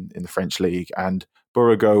 3rd in the French league, and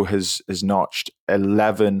Bourigeaud has notched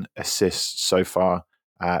 11 assists so far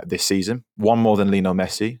this season, 1 more than Lionel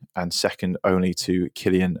Messi, and second only to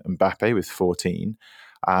Kylian Mbappe with 14.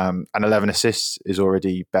 And 11 assists is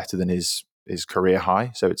already better than his career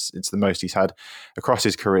high. So it's the most he's had across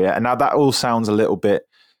his career. And now that all sounds a little bit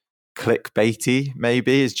clickbaity,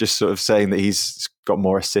 maybe. It's just sort of saying that he's got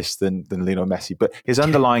more assists than Lionel Messi. But his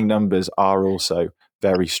underlying numbers are also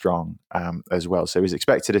very strong as well. So his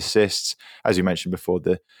expected assists, as you mentioned before,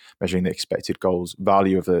 measuring the expected goals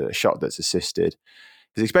value of a shot that's assisted.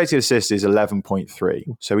 His expected assist is 11.3.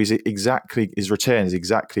 So his return is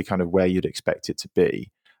exactly kind of where you'd expect it to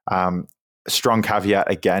be. Strong caveat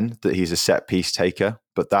again that he's a set piece taker,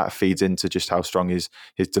 but that feeds into just how strong his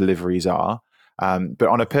deliveries are. But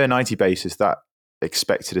on a per 90 basis, that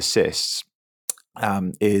expected assists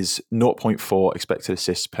is 0.4 expected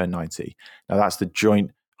assists per 90. Now that's the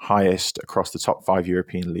joint highest across the top 5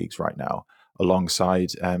 European leagues right now, alongside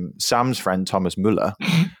Sam's friend Thomas Müller,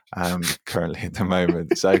 currently at the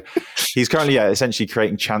moment. So he's currently essentially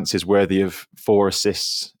creating chances worthy of 4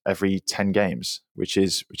 assists every 10 games, which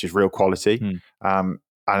is real quality.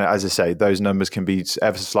 And as I say, those numbers can be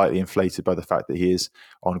ever so slightly inflated by the fact that he is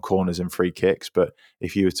on corners and free kicks. But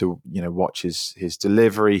if you were to, watch his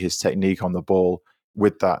delivery, his technique on the ball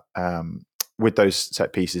with that, with those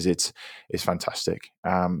set pieces, it's fantastic.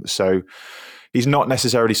 So he's not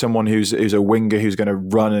necessarily someone who's a winger who's going to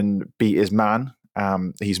run and beat his man.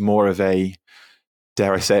 He's more of a,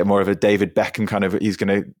 dare I say it, more of a David Beckham kind of. He's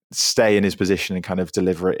going to stay in his position and kind of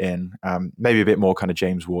deliver it in. Maybe a bit more kind of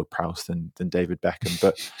James Ward-Prowse than David Beckham,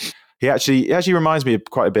 but he actually reminds me of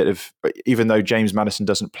quite a bit of. Even though James Maddison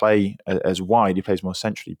doesn't play as wide, he plays more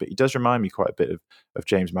centrally, but he does remind me quite a bit of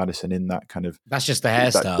James Maddison in that kind of. That's just the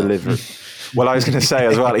hairstyle. Delivery. Well, I was going to say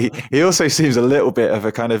as well. He also seems a little bit of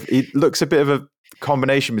a kind of. He looks a bit of a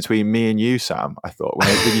combination between me and you, Sam. I thought when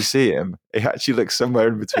you see him, he actually looks somewhere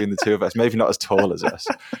in between the two of us. Maybe not as tall as us,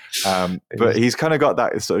 but he's kind of got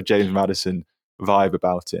that sort of James Maddison vibe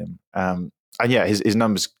about him. And yeah, his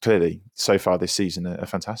numbers clearly so far this season are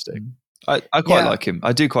fantastic. I quite like him.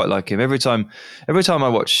 I do quite like him. Every time I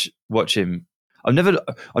watch him, I'm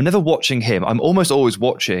never watching him. I'm almost always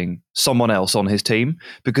watching someone else on his team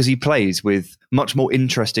because he plays with much more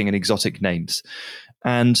interesting and exotic names.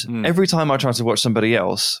 And every time I try to watch somebody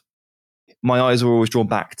else, my eyes are always drawn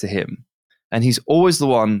back to him. And he's always the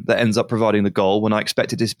one that ends up providing the goal when I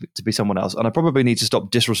expect it to be someone else. And I probably need to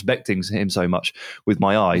stop disrespecting him so much with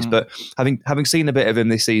my eyes. But having seen a bit of him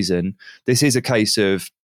this season, this is a case of,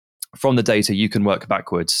 from the data, you can work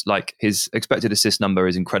backwards. Like, his expected assist number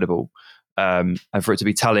is incredible. And for it to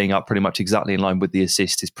be tallying up pretty much exactly in line with the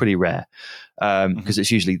assist is pretty rare. Because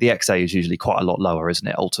it's usually, the XA is usually quite a lot lower, isn't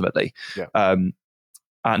it, ultimately? Yeah.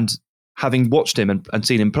 And having watched him and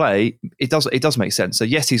seen him play, it does make sense. So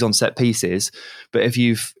yes, he's on set pieces, but if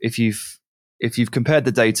you've compared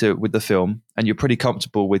the data with the film and you're pretty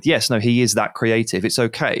comfortable with, yes, no, he is that creative, it's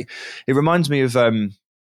okay. It reminds me of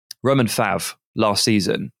Romain Faivre last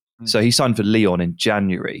season. So he signed for Lyon in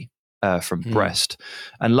January from Brest,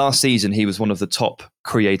 and last season he was one of the top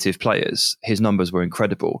creative players. His numbers were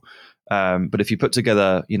incredible, but if you put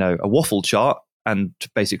together, a waffle chart and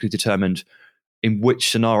basically determined in which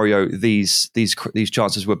scenario these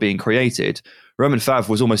chances were being created, Romain Faivre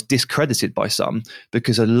was almost discredited by some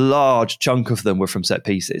because a large chunk of them were from set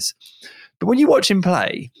pieces. But when you watch him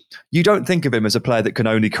play, you don't think of him as a player that can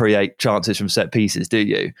only create chances from set pieces, do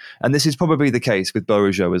you? And this is probably the case with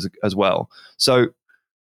Bourigeaud as well. So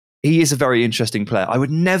he is a very interesting player. I would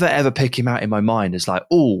never ever pick him out in my mind as like,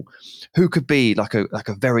 who could be like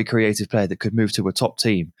a very creative player that could move to a top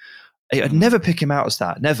team. I'd never pick him out as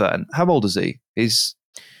that. Never. And how old is he? He's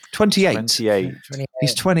 28. 28.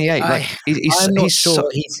 He's 28. I'm not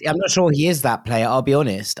sure he is that player, I'll be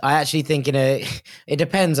honest. I actually think it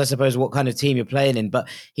depends, I suppose, what kind of team you're playing in, but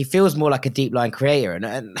he feels more like a deep line creator.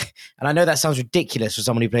 And I know that sounds ridiculous for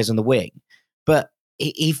someone who plays on the wing, but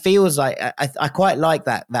he feels like, I quite like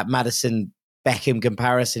that Maddison Beckham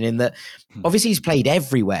comparison in that obviously he's played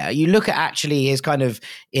everywhere. You look at actually his kind of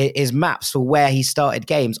his maps for where he started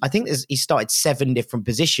games. I think he started 7 different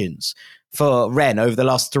positions for Rennes over the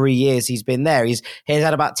last 3 years he's been there. He's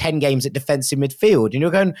had about 10 games at defensive midfield, and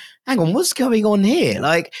you're going, hang on, what's going on here?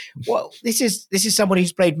 Like, well, this is someone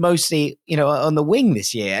who's played mostly, on the wing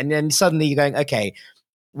this year, and then suddenly you're going, okay,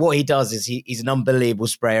 what he does is he's an unbelievable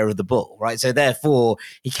sprayer of the ball, right? So therefore,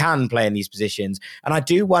 he can play in these positions. And I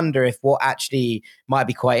do wonder if what actually might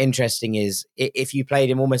be quite interesting is if you played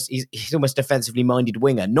him he's almost defensively minded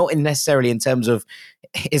winger, not necessarily in terms of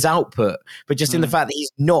his output, but just in the fact that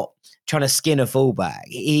he's not trying to skin a fullback.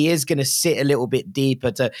 He is going to sit a little bit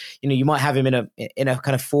deeper to, you might have him in a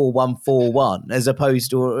kind of 4-1-4-1 as opposed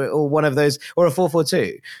to, or one of those, or a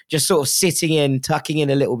 4-4-2, just sort of sitting in, tucking in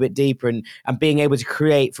a little bit deeper and being able to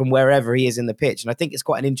create from wherever he is in the pitch. And I think it's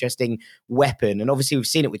quite an interesting weapon. And obviously we've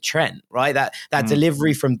seen it with Trent, right? That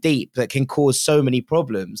delivery from deep that can cause so many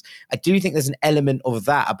problems. I do think there's an element of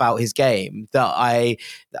that about his game that I'd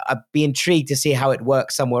be intrigued to see how it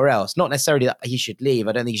works somewhere else. Not necessarily that he should leave.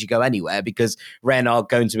 I don't think he should go anywhere because Rennes are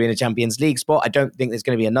going to be in a Champions League spot. I don't think there's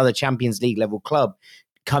going to be another Champions League level club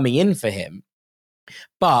coming in for him.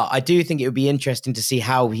 But I do think it would be interesting to see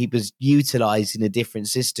how he was utilised in a different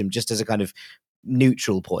system, just as a kind of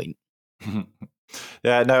neutral point.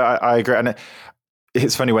 Yeah, no, I agree. And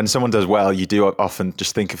it's funny when someone does well, you do often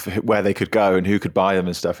just think of where they could go and who could buy them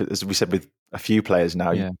and stuff. As we said with a few players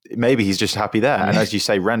now, maybe he's just happy there. And as you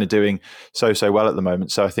say, Rennes are doing so well at the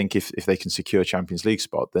moment. So I think if they can secure a Champions League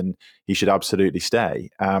spot, then he should absolutely stay.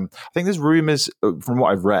 I think there's rumours, from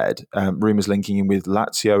what I've read, rumours linking him with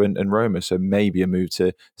Lazio and Roma. So maybe a move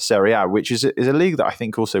to Serie A, which is a league that I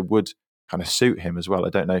think also would kind of suit him as well. I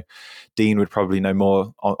don't know. Dean would probably know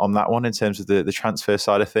more on that one in terms of the transfer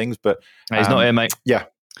side of things, but he's not here, mate. Yeah,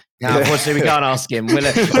 No, unfortunately, we can't ask him.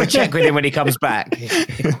 We'll check with him when he comes back.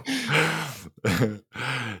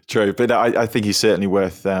 True, but I think he's certainly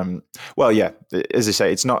worth. Well, yeah, as I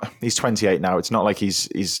say, it's not. He's 28 now. It's not like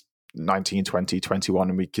he's 19, 20, 21,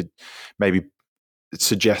 and we could maybe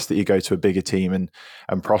suggest that you go to a bigger team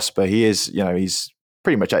and prosper. He is, he's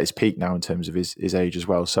pretty much at his peak now in terms of his age as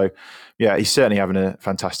well. So, yeah, he's certainly having a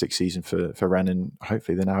fantastic season for Rennes, and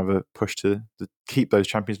hopefully they now have a push to keep those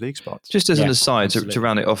Champions League spots. Just as an aside to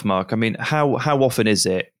round it off, Mark, I mean, how often is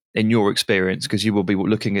it, in your experience, because you will be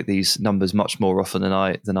looking at these numbers much more often than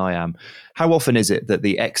I am, how often is it that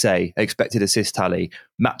the XA, expected assist tally,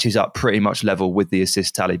 matches up pretty much level with the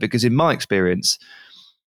assist tally? Because in my experience,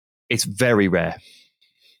 it's very rare.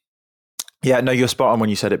 Yeah, no, you're spot on when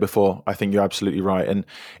you said it before. I think you're absolutely right. And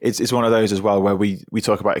it's one of those as well where we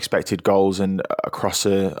talk about expected goals, and across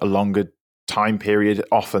a longer time period,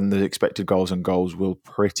 often the expected goals and goals will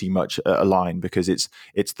pretty much align, because it's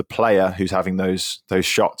the player who's having those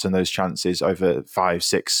shots and those chances over 5,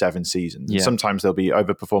 6, 7 seasons. Yeah. Sometimes there'll be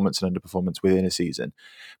overperformance and underperformance within a season,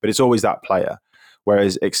 but it's always that player.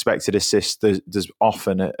 Whereas expected assists, there's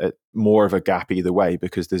often a more of a gap either way,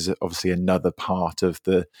 because there's obviously another part of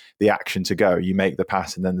the action to go. You make the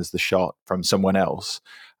pass and then there's the shot from someone else.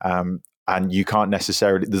 And you can't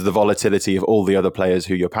necessarily, there's the volatility of all the other players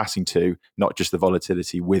who you're passing to, not just the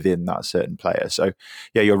volatility within that certain player. So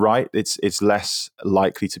yeah, you're right. It's less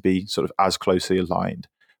likely to be sort of as closely aligned.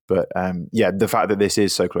 But the fact that this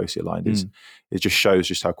is so closely aligned it just shows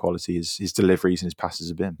just how quality his deliveries and his passes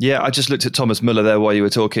have been. Yeah, I just looked at Thomas Müller there while you were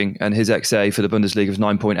talking, and his XA for the Bundesliga was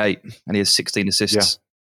 9.8, and he has 16 assists. Yeah.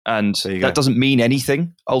 And that doesn't mean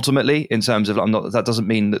anything ultimately in terms of that doesn't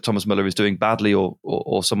mean that Thomas Müller is doing badly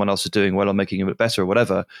or someone else is doing well or making him a bit better or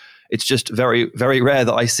whatever. It's just very, very rare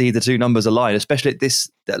that I see the two numbers align, especially at this,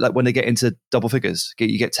 like when they get into double figures,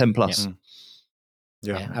 you get 10 plus.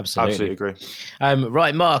 Yeah, absolutely agree.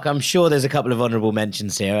 Right, Mark, I'm sure there's a couple of honourable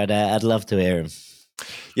mentions here. I'd love to hear them.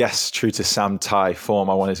 Yes, true to Sam Tighe form,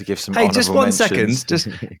 I wanted to give some. Hey, just one mentions.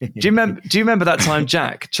 second. Do you remember that time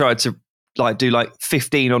Jack tried to do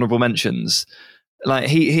 15 honourable mentions? Like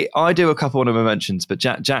I do a couple honourable mentions, but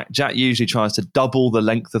Jack usually tries to double the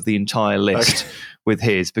length of the entire list with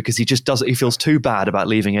his, because he just doesn't. He feels too bad about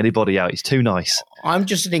leaving anybody out. He's too nice. I'm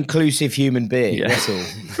just an inclusive human being. Yeah. That's all.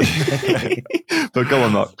 But go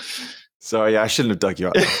on, Mark. Sorry, I shouldn't have dug you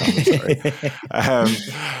out that time.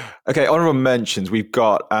 Sorry. Okay, honourable mentions. We've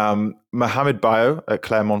got Mohamed Bayo at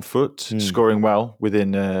Clermont Foot, scoring well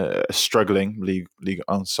within a struggling Ligue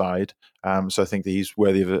 1 side. So I think that he's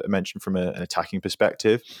worthy of a mention from an attacking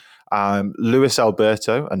perspective. Luis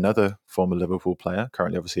Alberto, another former Liverpool player,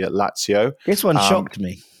 currently obviously at Lazio. This one shocked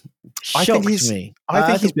me. I think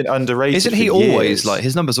he's been underrated. Isn't he always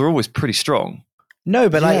his numbers are always pretty strong? No,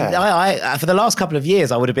 but I for the last couple of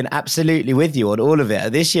years, I would have been absolutely with you on all of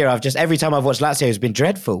it. This year, every time I've watched Lazio, it's been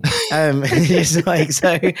dreadful. Maybe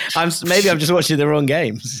I'm just watching the wrong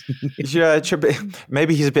games. Yeah,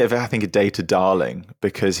 maybe he's a bit of a data darling,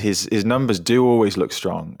 because his numbers do always look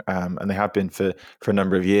strong, and they have been for a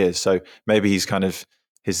number of years. So maybe he's kind of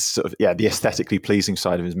the aesthetically pleasing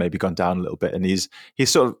side of him has maybe gone down a little bit, and he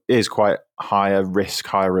sort of is quite higher risk,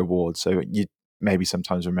 higher reward. So you maybe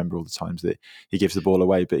sometimes remember all the times that he gives the ball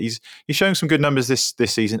away, but he's showing some good numbers this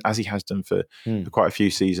season, as he has done for quite a few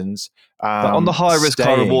seasons. But on the high risk,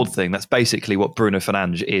 high reward thing, that's basically what Bruno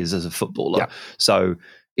Fernandes is as a footballer. Yeah. So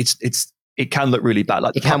it can look really bad.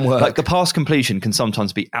 It can work. Like the pass completion can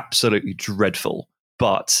sometimes be absolutely dreadful,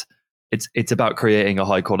 but it's about creating a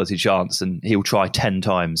high quality chance, and he'll try 10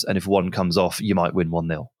 times, and if one comes off, you might win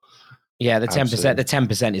 1-0. Yeah, the 10%. The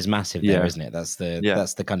 10% is massive there, isn't it? That's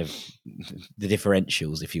the kind of the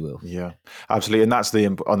differentials, if you will. Yeah, absolutely. And that's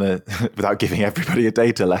without giving everybody a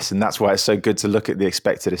data lesson, that's why it's so good to look at the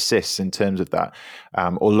expected assists in terms of that,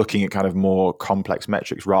 or looking at kind of more complex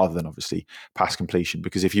metrics rather than obviously pass completion.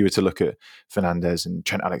 Because if you were to look at Fernandes and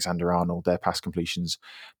Trent Alexander-Arnold, their pass completion's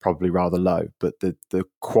probably rather low, but the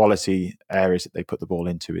quality areas that they put the ball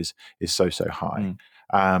into is so high.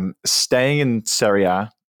 Staying in Serie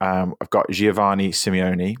A, I've got Giovanni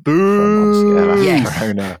Simeone. Boo!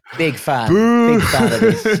 Yes. Big fan. Boo! Big fan of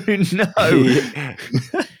this. No.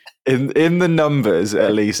 In the numbers,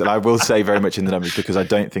 at least, and I will say very much in the numbers, because I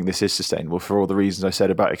don't think this is sustainable for all the reasons I said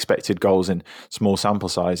about expected goals in small sample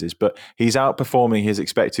sizes, but he's outperforming his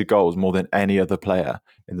expected goals more than any other player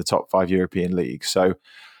in the top 5 European leagues. So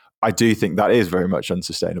I do think that is very much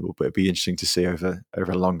unsustainable, but it'd be interesting to see over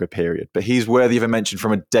a longer period. But he's worthy of a mention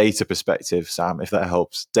from a data perspective, Sam, if that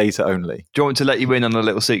helps. Data only. Do you want me to let you in on a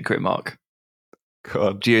little secret, Mark?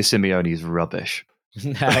 God. Gio Simeone is rubbish.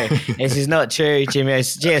 No, this is not true. Gio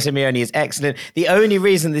Simeone is excellent. The only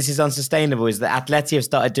reason this is unsustainable is that Atleti have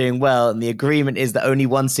started doing well, and the agreement is that only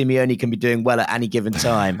one Simeone can be doing well at any given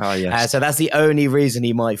time. Yes. So that's the only reason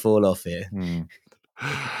he might fall off here.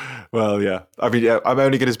 Well, yeah. I mean, I'm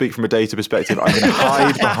only going to speak from a data perspective. I'm going to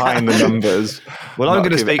hide behind the numbers. Well, I'm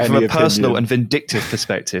going to speak from a personal and vindictive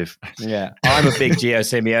perspective. Yeah, I'm a big Gio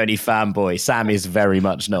Simeone fanboy. Sam is very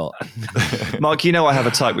much not. Mark, you know I have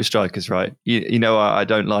a type with strikers, right? You know I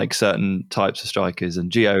don't like certain types of strikers, and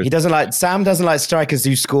Gio. Sam doesn't like strikers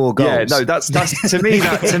who score goals. Yeah, no, that's to me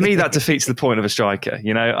that defeats the point of a striker.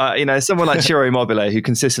 Someone like Ciro Immobile who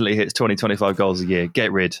consistently hits 20, 25 goals a year.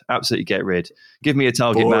 Absolutely get rid. Give me a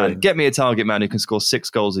target man. Get me a target man who can score 6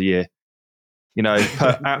 goals a year.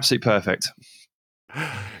 Absolutely perfect.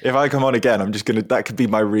 If I come on again, I'm just gonna. That could be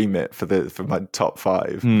my remit for my top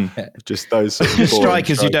 5. Just those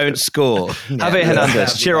strikers who don't score. Javier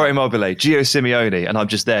Hernandez, Ciro Immobile, Gio Simeone, and I'm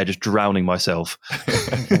just there, just drowning myself.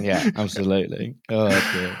 Yeah, absolutely. Oh,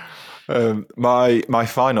 dear. My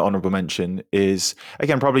final honourable mention is,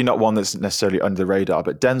 again, probably not one that's necessarily under the radar,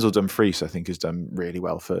 but Denzel Dumfries, I think, has done really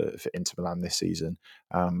well for Inter Milan this season.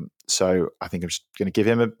 So I think I'm just going to give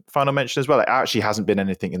him a final mention as well. It actually hasn't been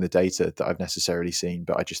anything in the data that I've necessarily seen,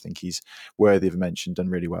 but I just think he's worthy of a mention, done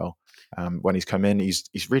really well. When he's come in, he's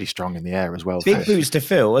really strong in the air as well. Big boots to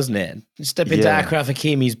fill, wasn't it? Step into Achraf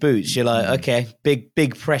Hakimi's boots, you're like, okay,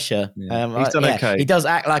 big pressure. Yeah. He's done okay. He does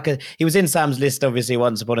act like he was in Sam's list, obviously,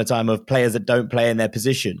 once upon a time of players that don't play in their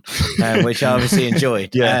position, which I obviously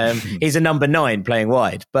enjoyed. He's a number 9 playing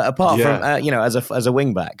wide, but apart from as a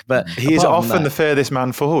wing back, but he is often the furthest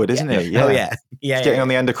man forward, isn't he? Yeah. Oh yeah, he's getting on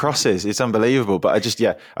the end of crosses. It's unbelievable. But I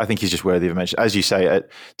think he's just worthy of a mention. As you say,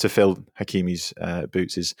 to fill Hakimi's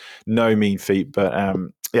boots is no mean feat, but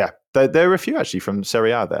there were a few actually from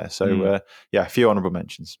Serie A there. So a few honourable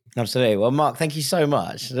mentions. Absolutely. Well, Mark, thank you so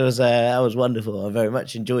much. That was wonderful. I very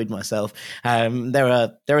much enjoyed myself. There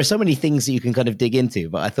are so many things that you can kind of dig into,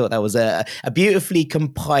 but I thought that was a beautifully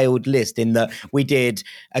compiled list in that we did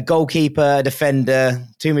a goalkeeper, a defender,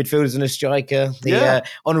 2 midfielders and a striker. The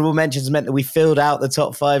honourable mentions meant that we filled out the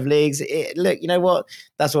top 5 leagues. Look, you know what?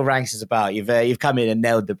 That's what Ranks is about. You've come in and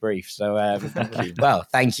nailed the brief. So, well,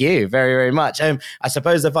 thank you very, very much. I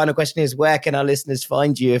suppose the final question is, where can our listeners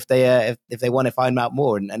find you if they want to find out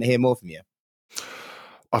more and hear more from you?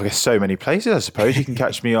 I guess so many places, I suppose. You can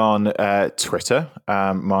catch me on Twitter.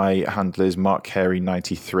 My handle is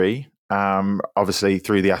MarkCarey93. Obviously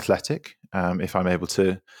through The Athletic, if I'm able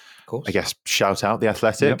to, I guess, shout out The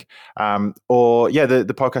Athletic. Yep.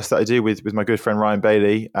 The podcast that I do with my good friend Ryan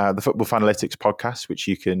Bailey, the Football Fanalytics podcast, which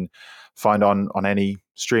you can find on any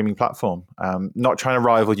streaming platform. Not trying to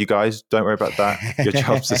rival you guys. Don't worry about that. Your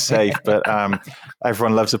jobs are safe. But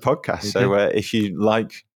everyone loves a podcast. So if you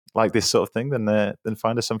like this sort of thing, then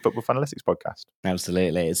find us some Football Fanalytics podcast.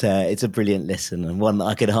 Absolutely. It's a brilliant listen and one that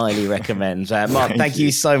I could highly recommend. Mark, thank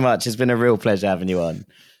you so much. It's been a real pleasure having you on.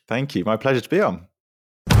 Thank you. My pleasure to be on.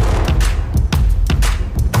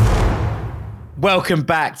 Welcome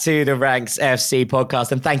back to the Ranks FC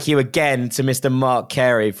podcast, and thank you again to Mr. Mark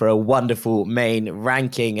Carey for a wonderful main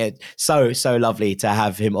ranking. It's so lovely to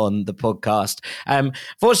have him on the podcast.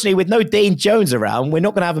 Fortunately, with no Dean Jones around, we're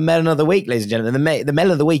not going to have a Melon of the Week, ladies and gentlemen. The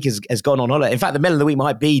Melon of the Week has gone on holiday. In fact, the Melon of the Week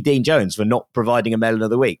might be Dean Jones for not providing a Melon of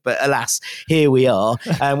the Week. But alas, here we are,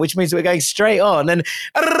 which means we're going straight on. And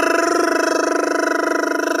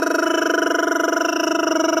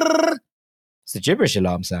it's the gibberish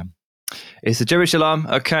alarm, Sam. It's the gibberish alarm.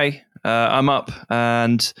 Okay, I'm up.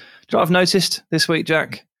 And do you know what I've noticed this week,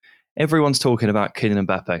 Jack? Everyone's talking about Kylian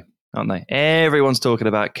Mbappe, aren't they? Everyone's talking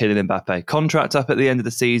about Kylian Mbappe. Contract up at the end of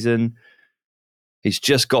the season. He's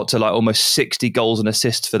just got to almost 60 goals and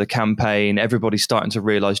assists for the campaign. Everybody's starting to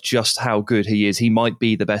realise just how good he is. He might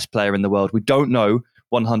be the best player in the world. We don't know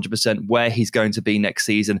 100% where he's going to be next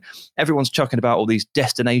season. Everyone's chucking about all these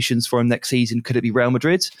destinations for him next season. Could it be Real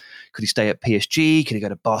Madrid? Could he stay at PSG? Could he go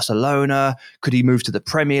to Barcelona? Could he move to the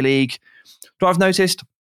Premier League? But I've noticed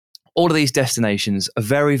all of these destinations are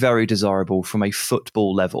very, very desirable from a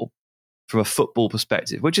football level, from a football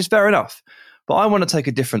perspective, which is fair enough. But I want to take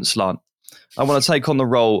a different slant. I want to take on the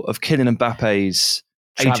role of Kylian Mbappe's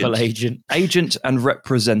travel agent and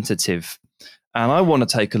representative. And I want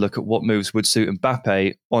to take a look at what moves would suit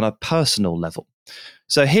Mbappe on a personal level.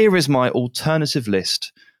 So here is my alternative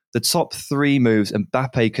list, the top 3 moves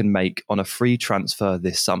Mbappe can make on a free transfer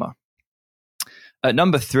this summer. At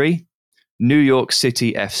number 3, New York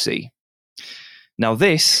City FC. Now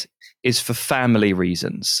this is for family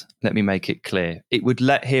reasons. Let me make it clear. It would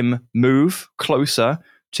let him move closer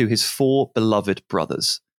to his 4 beloved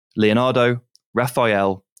brothers, Leonardo,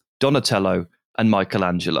 Raphael, Donatello, and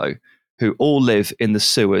Michelangelo, who all live in the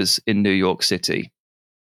sewers in New York City?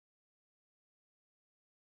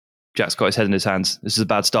 Jack's got his head in his hands. This is a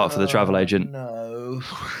bad start for the travel agent. No,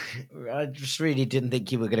 I just really didn't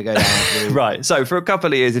think you were going to go down that route. Right. So for a couple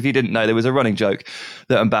of years, if you didn't know, there was a running joke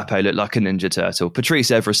that Mbappe looked like a Ninja Turtle. Patrice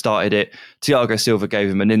Evra started it. Thiago Silva gave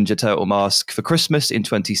him a Ninja Turtle mask for Christmas in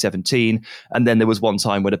 2017. And then there was one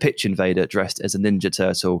time when a pitch invader dressed as a Ninja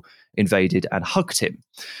Turtle invaded and hugged him.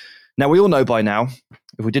 Now, we all know by now,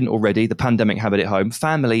 if we didn't already, the pandemic habit at home,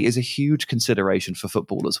 family is a huge consideration for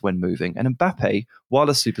footballers when moving. And Mbappe, while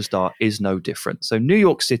a superstar, is no different. So New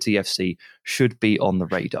York City FC should be on the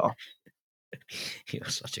radar. You're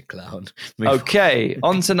such a clown. Okay,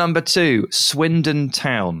 on to number 2, Swindon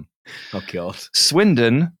Town. Oh, God.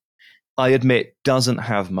 Swindon, I admit, doesn't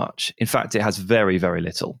have much. In fact, it has very, very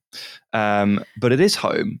little. But it is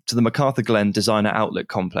home to the MacArthur Glen Designer Outlet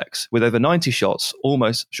Complex, with over 90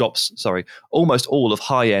 almost all of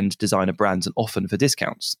high-end designer brands, and often for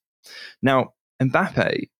discounts. Now,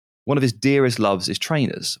 Mbappe, one of his dearest loves is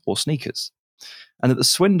trainers or sneakers. And at the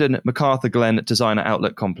Swindon MacArthur Glen Designer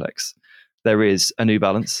Outlet Complex, there is a New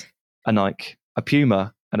Balance, a Nike, a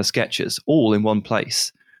Puma, and a Skechers, all in one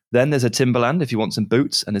place. Then there's a Timberland if you want some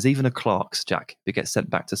boots, and there's even a Clarks, Jack, if it gets sent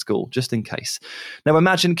back to school, just in case. Now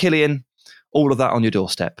imagine, Killian, all of that on your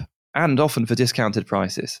doorstep, and often for discounted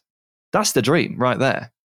prices. That's the dream right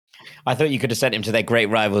there. I thought you could have sent him to their great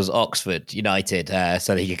rivals, Oxford United,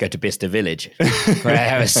 so that he could go to Bicester Village, where they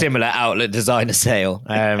have a similar outlet designer sale,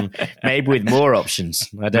 maybe with more options.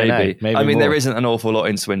 I don't know. Maybe I mean, more. There isn't an awful lot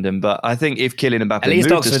in Swindon, but I think if Kylian Mbappe at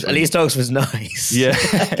least Oxford's nice. Yeah.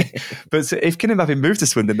 But if Kylian Mbappe moved to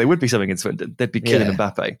Swindon, there would be something in Swindon. There'd be Kylian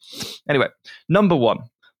Mbappe. Anyway, number 1.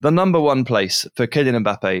 The number 1 place for Kylian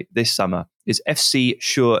Mbappe this summer is FC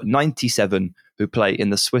Schur 97, who play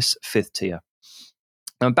in the Swiss 5th tier.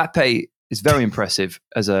 Now, Mbappe is very impressive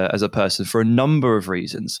as a person for a number of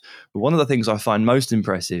reasons. But one of the things I find most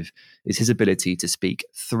impressive is his ability to speak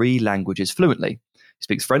 3 languages fluently. He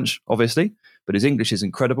speaks French, obviously, but his English is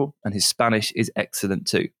incredible and his Spanish is excellent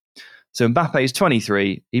too. So Mbappe is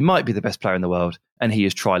 23, he might be the best player in the world, and he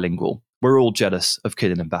is trilingual. We're all jealous of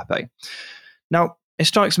Kylian Mbappe. Now, it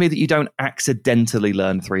strikes me that you don't accidentally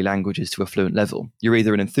learn 3 languages to a fluent level. You're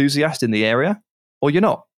either an enthusiast in the area or you're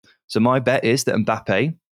not. So my bet is that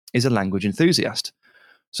Mbappe is a language enthusiast.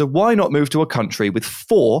 So why not move to a country with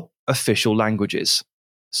 4 official languages?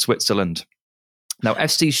 Switzerland. Now,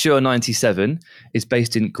 FC Schur 97 is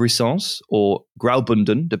based in Grisons or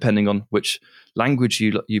Graubünden, depending on which language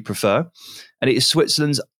you prefer. And it is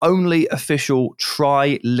Switzerland's only official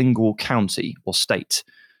trilingual county or state.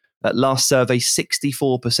 At last survey,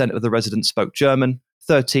 64% of the residents spoke German,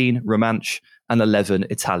 13 Romansh, and 11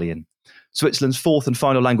 Italian. Switzerland's 4th and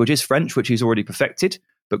final language is French, which he's already perfected,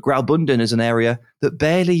 but Graubünden is an area that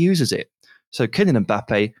barely uses it. So Kylian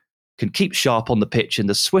Mbappe can keep sharp on the pitch in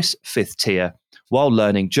the Swiss 5th tier while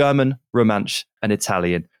learning German, Romansh, and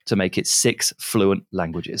Italian to make it 6 fluent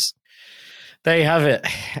languages. There you have it.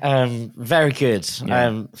 Very good.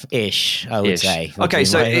 Ish, I would say. Okay,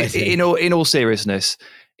 so in all seriousness,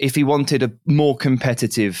 if he wanted a more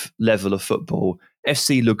competitive level of football,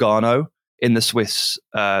 FC Lugano in the Swiss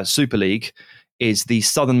Super League is the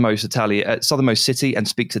southernmost city and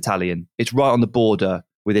speaks Italian. It's right on the border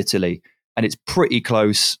with Italy, and it's pretty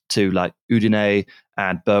close to like Udine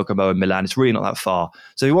and Bergamo and Milan. It's really not that far.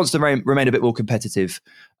 So he wants to remain a bit more competitive,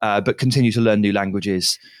 but continue to learn new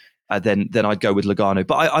languages. Then I'd go with Lugano.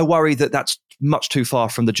 But I worry that that's much too far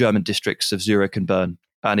from the German districts of Zurich and Bern,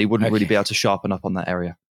 and he wouldn't really be able to sharpen up on that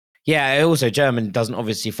area. Yeah, also German doesn't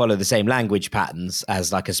obviously follow the same language patterns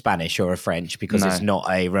as like a Spanish or a French because it's not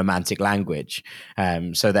a romantic language.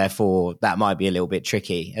 So therefore that might be a little bit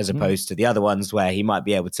tricky as opposed to the other ones where he might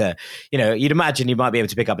be able to, you'd imagine he might be able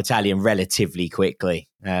to pick up Italian relatively quickly.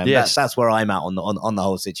 Yes. That's where I'm at on the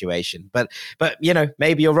whole situation. But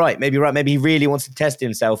maybe you're right. Maybe he really wants to test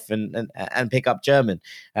himself and pick up German.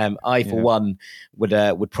 I for one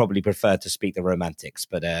would probably prefer to speak the Romantics,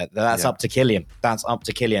 but that's up to Kylian. That's up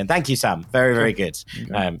to Kylian. Thank you, Sam. Very, very good.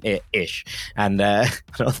 Ish. And on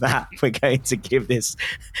that, we're going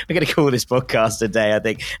to call this podcast a day, I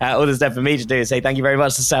think. All there's left for me to do is say thank you very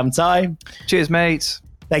much to Sam Tighe. Cheers, mate.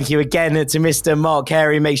 Thank you again to Mr. Mark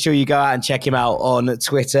Carey. Make sure you go out and check him out on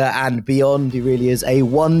Twitter and beyond. He really is a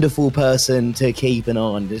wonderful person to keep an eye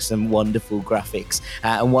on. There's some wonderful graphics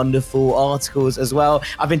and wonderful articles as well.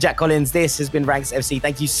 I've been Jack Collins. This has been Ranks FC.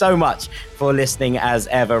 Thank you so much for listening as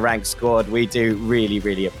ever, Ranks Squad. We do really,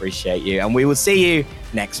 really appreciate you. And we will see you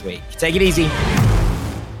next week. Take it easy.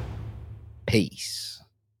 Peace.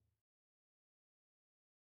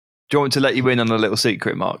 Do you want me to let you in on a little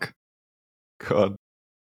secret, Mark? Go on.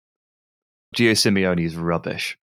 Gio Simeone is rubbish.